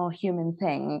normal human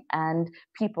thing, and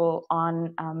people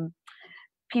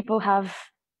have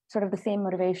sort of the same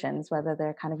motivations, whether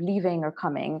they're kind of leaving or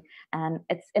coming. And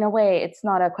it's, in a way, it's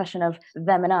not a question of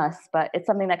them and us, but it's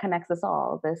something that connects us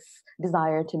all, this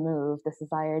desire to move, this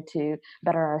desire to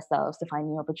better ourselves, to find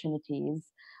new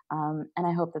opportunities. And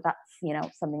I hope that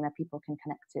that's, something that people can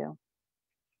connect to.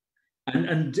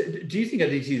 And do you think,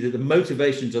 Aditi, that the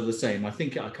motivations are the same? I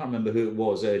can't remember who it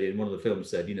was earlier in one of the films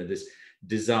said, this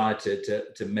desire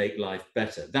to make life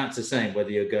better. That's the same whether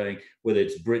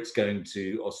it's Brits going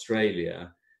to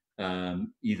Australia,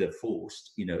 either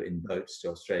forced, in boats to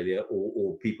Australia,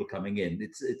 or people coming in.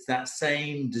 It's that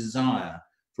same desire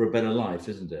for a better life,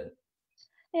 isn't it?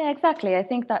 Yeah, exactly. I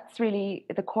think that's really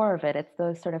the core of it. It's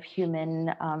those sort of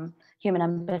human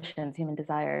ambitions, human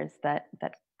desires that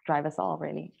drive us all,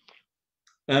 really.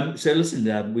 So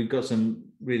listen, we've got some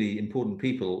really important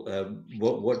people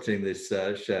watching this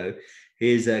show.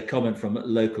 Here's a comment from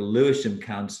local Lewisham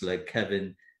councillor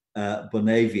Kevin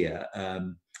Bonavia,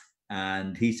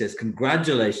 and he says,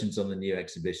 congratulations on the new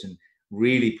exhibition.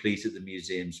 Really pleased that the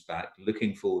museum's back.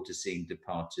 Looking forward to seeing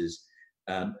departures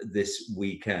this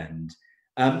weekend.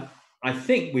 I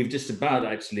think we've just about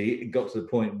actually got to the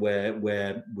point where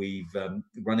we've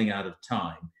running out of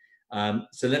time.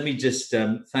 So let me just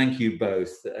thank you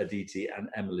both, Aditi and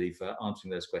Emily, for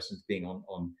answering those questions, being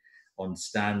on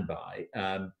standby.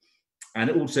 And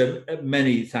also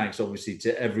many thanks, obviously,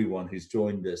 to everyone who's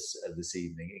joined us this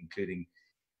evening, including,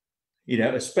 you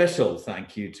know, a special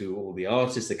thank you to all the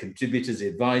artists, the contributors, the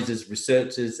advisors,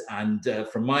 researchers, and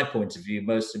from my point of view,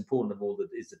 most important of all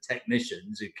is the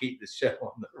technicians who keep the show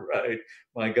on the road.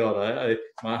 My God,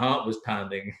 my heart was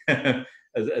pounding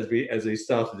as we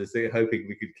started this thing, hoping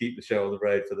we could keep the show on the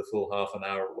road for the full half an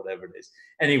hour or whatever it is.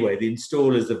 Anyway, the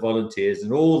installers, the volunteers,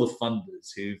 and all the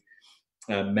funders who've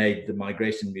made the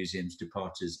Migration Museum's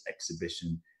Departures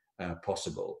exhibition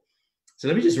possible. So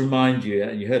let me just remind you,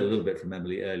 and you heard a little bit from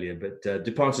Emily earlier, but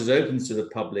Departures opens to the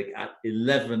public at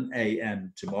 11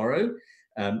 a.m. tomorrow.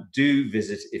 Do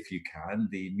visit if you can.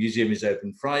 The museum is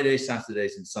open Fridays,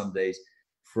 Saturdays, and Sundays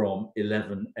from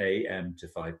 11 a.m. to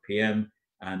 5 p.m.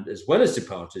 And as well as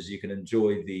Departures, you can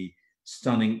enjoy the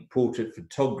stunning portrait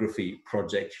photography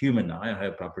project Human Eye, I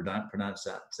hope I pronounced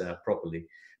that properly,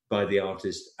 by the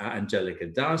artist Angelica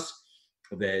Das.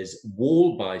 There's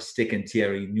Wall by Stick and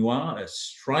Thierry Noir, a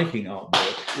striking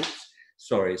artwork,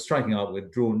 striking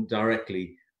artwork drawn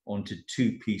directly onto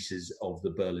two pieces of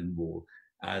the Berlin Wall,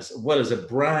 as well as a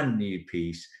brand new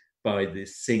piece by the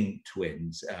Singh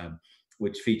twins,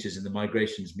 which features in the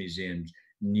Migrations Museum's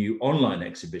new online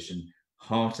exhibition,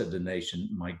 Heart of the Nation,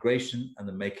 Migration and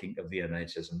the Making of the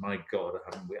NHS. And my God,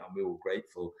 aren't we all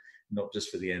grateful, not just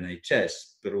for the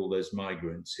NHS, but all those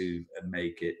migrants who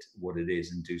make it what it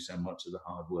is and do so much of the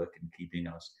hard work in keeping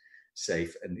us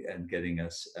safe and getting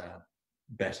us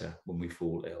better when we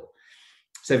fall ill.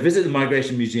 So visit the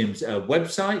Migration Museum's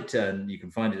website, and you can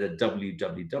find it at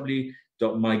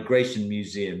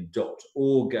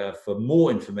www.migrationmuseum.org for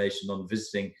more information on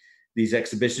visiting these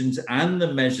exhibitions and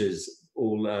the measures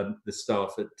all the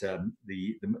staff at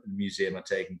the museum are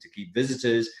taking to keep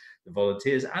visitors, the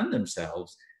volunteers, and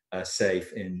themselves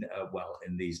safe in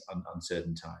these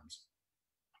uncertain times.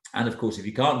 And of course, if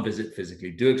you can't visit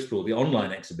physically, do explore the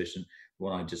online exhibition, the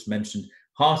one I just mentioned,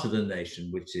 Heart of the Nation,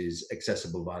 which is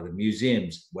accessible via the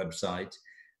museum's website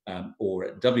or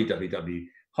at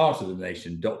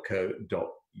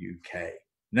www.heartofthenation.co.uk.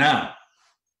 Now,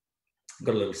 I've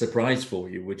got a little surprise for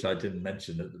you, which I didn't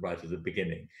mention right at the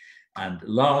beginning. And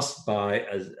last, by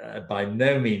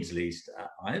no means least,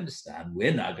 I understand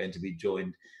we're now going to be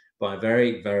joined by a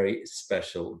very, very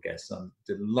special guest. I'm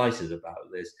delighted about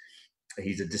this.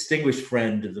 He's a distinguished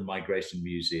friend of the Migration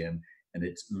Museum, and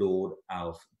it's Lord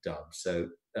Alf Dubbs. So,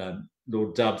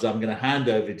 Lord Dubbs, I'm going to hand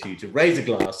over to you to raise a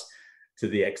glass to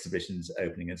the exhibition's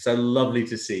opening. And so lovely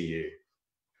to see you.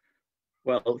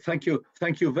 Well, thank you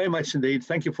very much indeed.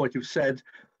 Thank you for what you've said.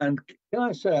 And can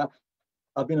I say,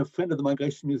 I've been a friend of the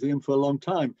Migration Museum for a long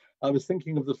time. I was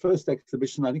thinking of the first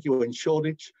exhibition, I think you were in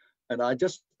Shoreditch, and I'd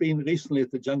just been recently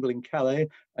at the Jungle in Calais,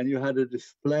 and you had a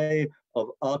display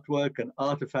of artwork and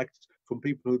artifacts from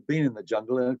people who'd been in the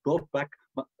jungle, and it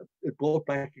brought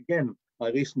back again my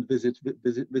recent visit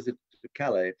to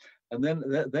Calais. And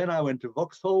then I went to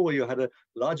Vauxhall, where you had a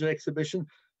larger exhibition.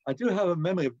 I do have a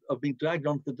memory of being dragged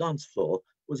onto the dance floor.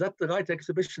 Was that the right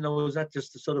exhibition, or was that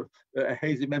just a sort of a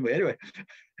hazy memory? Anyway,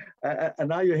 and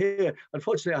now you're here.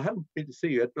 Unfortunately, I haven't been to see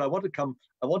you yet, but I want to come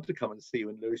and see you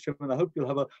in Lewisham, and I hope you'll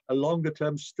have a longer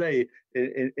term stay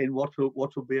in what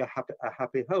will be a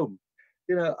happy home.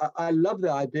 You know, I love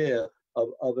the idea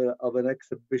of an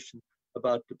exhibition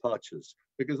about departures,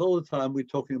 because all the time we're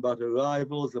talking about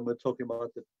arrivals and we're talking about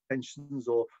the tensions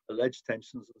or alleged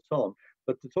tensions and so on.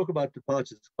 But to talk about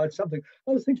departures is quite something.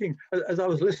 I was thinking, as I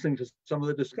was listening to some of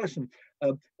the discussion,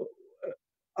 I'm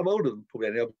older than probably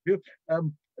any of you.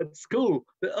 At school,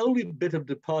 the only bit of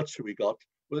departure we got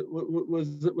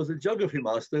was a geography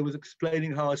master who was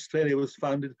explaining how Australia was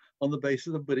founded on the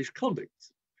basis of British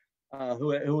convicts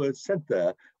who were sent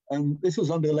there. And this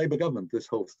was under the Labour government, this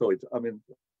whole story. I mean,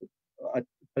 I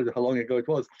don't know how long ago it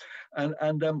was. And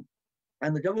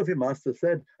the geography master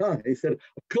said, he said,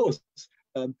 of course,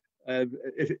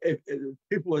 if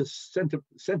people were sent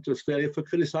to Australia for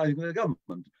criticising the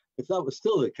government, if that was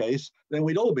still the case, then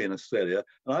we'd all be in Australia.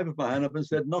 And I put my hand up and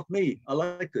said, not me, I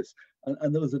like this.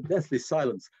 And there was a deathly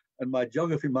silence. and my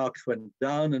geography marks went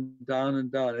down and down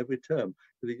and down every term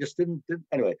because he just didn't.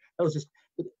 Anyway, that was just.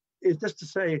 It's just to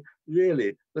say,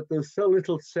 really, that there's so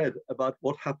little said about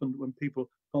what happened when people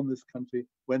from this country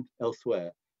went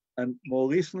elsewhere. And more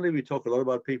recently, we talk a lot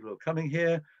about people who are coming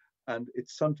here, and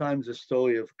it's sometimes a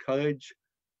story of courage,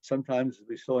 sometimes, as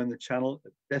we saw in the Channel, a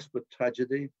desperate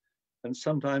tragedy, and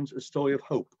sometimes a story of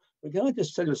hope. But can I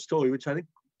just tell you a story which I think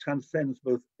transcends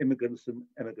both immigrants and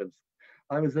emigrants?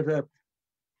 I was at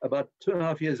about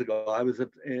 2.5 years ago, I was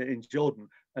in Jordan,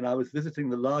 and I was visiting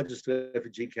the largest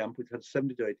refugee camp, which had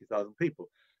 70 to 80,000 people.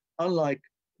 Unlike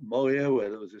Moria, where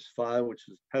there was this fire, which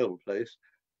was a terrible place,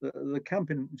 the camp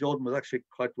in Jordan was actually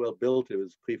quite well built. It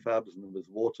was prefabs, and there was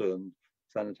water and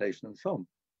sanitation and so on.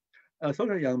 And I saw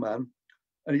a young man,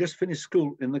 and he just finished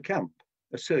school in the camp,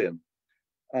 a Syrian.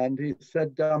 And he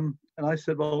said, and I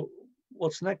said, well,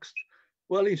 what's next?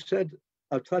 Well, he said,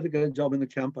 I've tried to get a job in the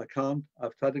camp, I can't.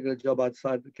 I've tried to get a job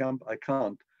outside the camp, I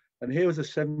can't. And here was a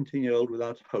 17-year-old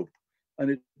without hope. And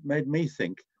it made me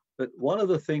think that one of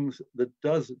the things that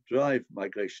does drive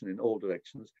migration in all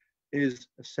directions is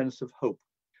a sense of hope.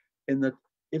 In that,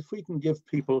 if we can give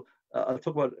people, I'll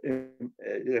talk about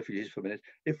refugees for a minute,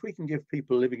 if we can give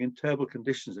people living in terrible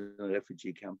conditions in a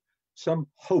refugee camp some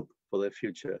hope for their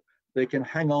future, they can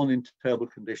hang on in terrible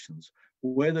conditions.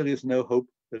 Where there is no hope,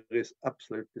 there is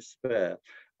absolute despair.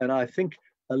 And I think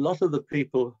a lot of the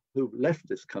people who've left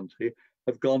this country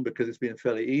have gone because it's been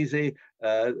fairly easy.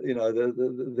 You know,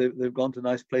 they've gone to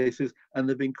nice places and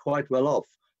they've been quite well off.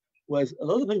 Whereas a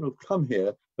lot of people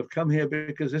have come here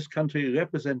because this country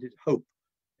represented hope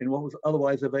in what was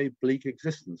otherwise a very bleak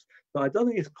existence. So I don't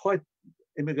think it's quite,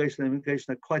 immigration and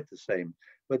immigration are quite the same.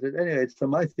 But at any rate, so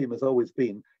my theme has always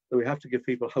been that we have to give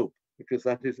people hope, because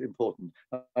that is important.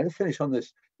 I just finish on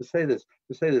this to say this,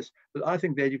 that I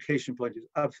think the education point is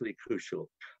absolutely crucial.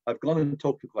 I've gone and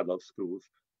talked to quite a lot of schools,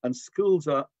 and schools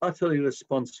are utterly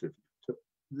responsive to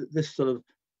this sort of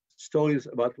stories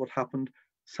about what happened,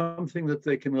 something that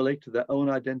they can relate to their own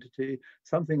identity,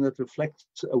 something that reflects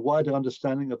a wider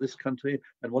understanding of this country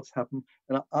and what's happened.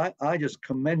 And I just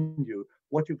commend you.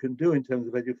 What you can do in terms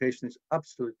of education is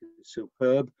absolutely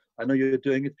superb. I know you're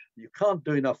doing it. You can't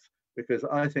do enough, because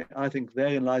I think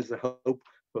therein lies the hope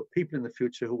for people in the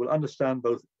future who will understand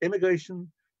both immigration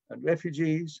and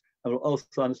refugees, and will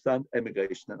also understand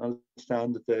emigration and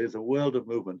understand that there is a world of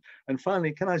movement. And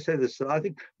finally, can I say this? I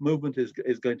think movement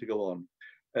is going to go on.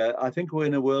 I think we're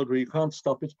in a world where you can't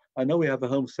stop it. I know we have a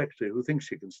Home Secretary who thinks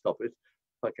she can stop it,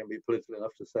 if I can be political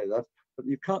enough to say that, but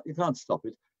you can't stop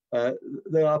it.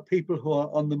 There are people who are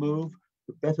on the move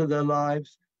to better their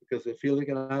lives because they feel they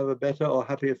can have a better or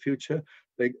happier future.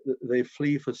 They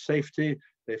flee for safety,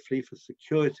 they flee for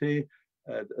security,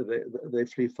 they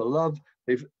flee for love,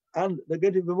 and they're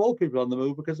going to be more people on the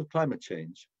move because of climate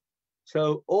change.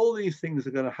 So all these things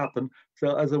are going to happen.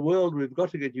 So as a world, we've got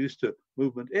to get used to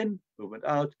movement in, movement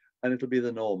out, and it'll be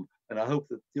the norm. And I hope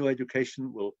that your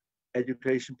education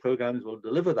programs will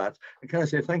deliver that. And can I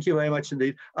say thank you very much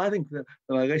indeed. I think that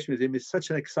the Migration Museum is such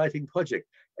an exciting project.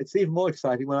 It's even more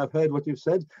exciting when I've heard what you've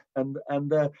said, and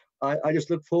I just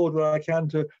look forward where I can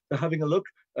to having a look.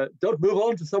 Don't move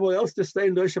on to somewhere else, just stay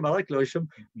in Lewisham. I like Lewisham.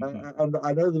 And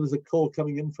I know there was a call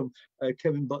coming in from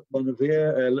Kevin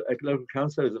Bonavere, a local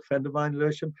councillor, who's a friend of mine in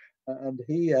Lewisham, and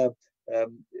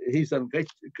he's done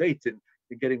great in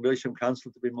getting Lewisham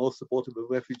Council to be more supportive of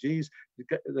refugees.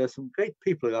 There's some great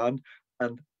people around,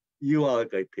 and you are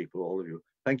great people, all of you.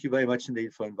 Thank you very much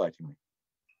indeed for inviting me.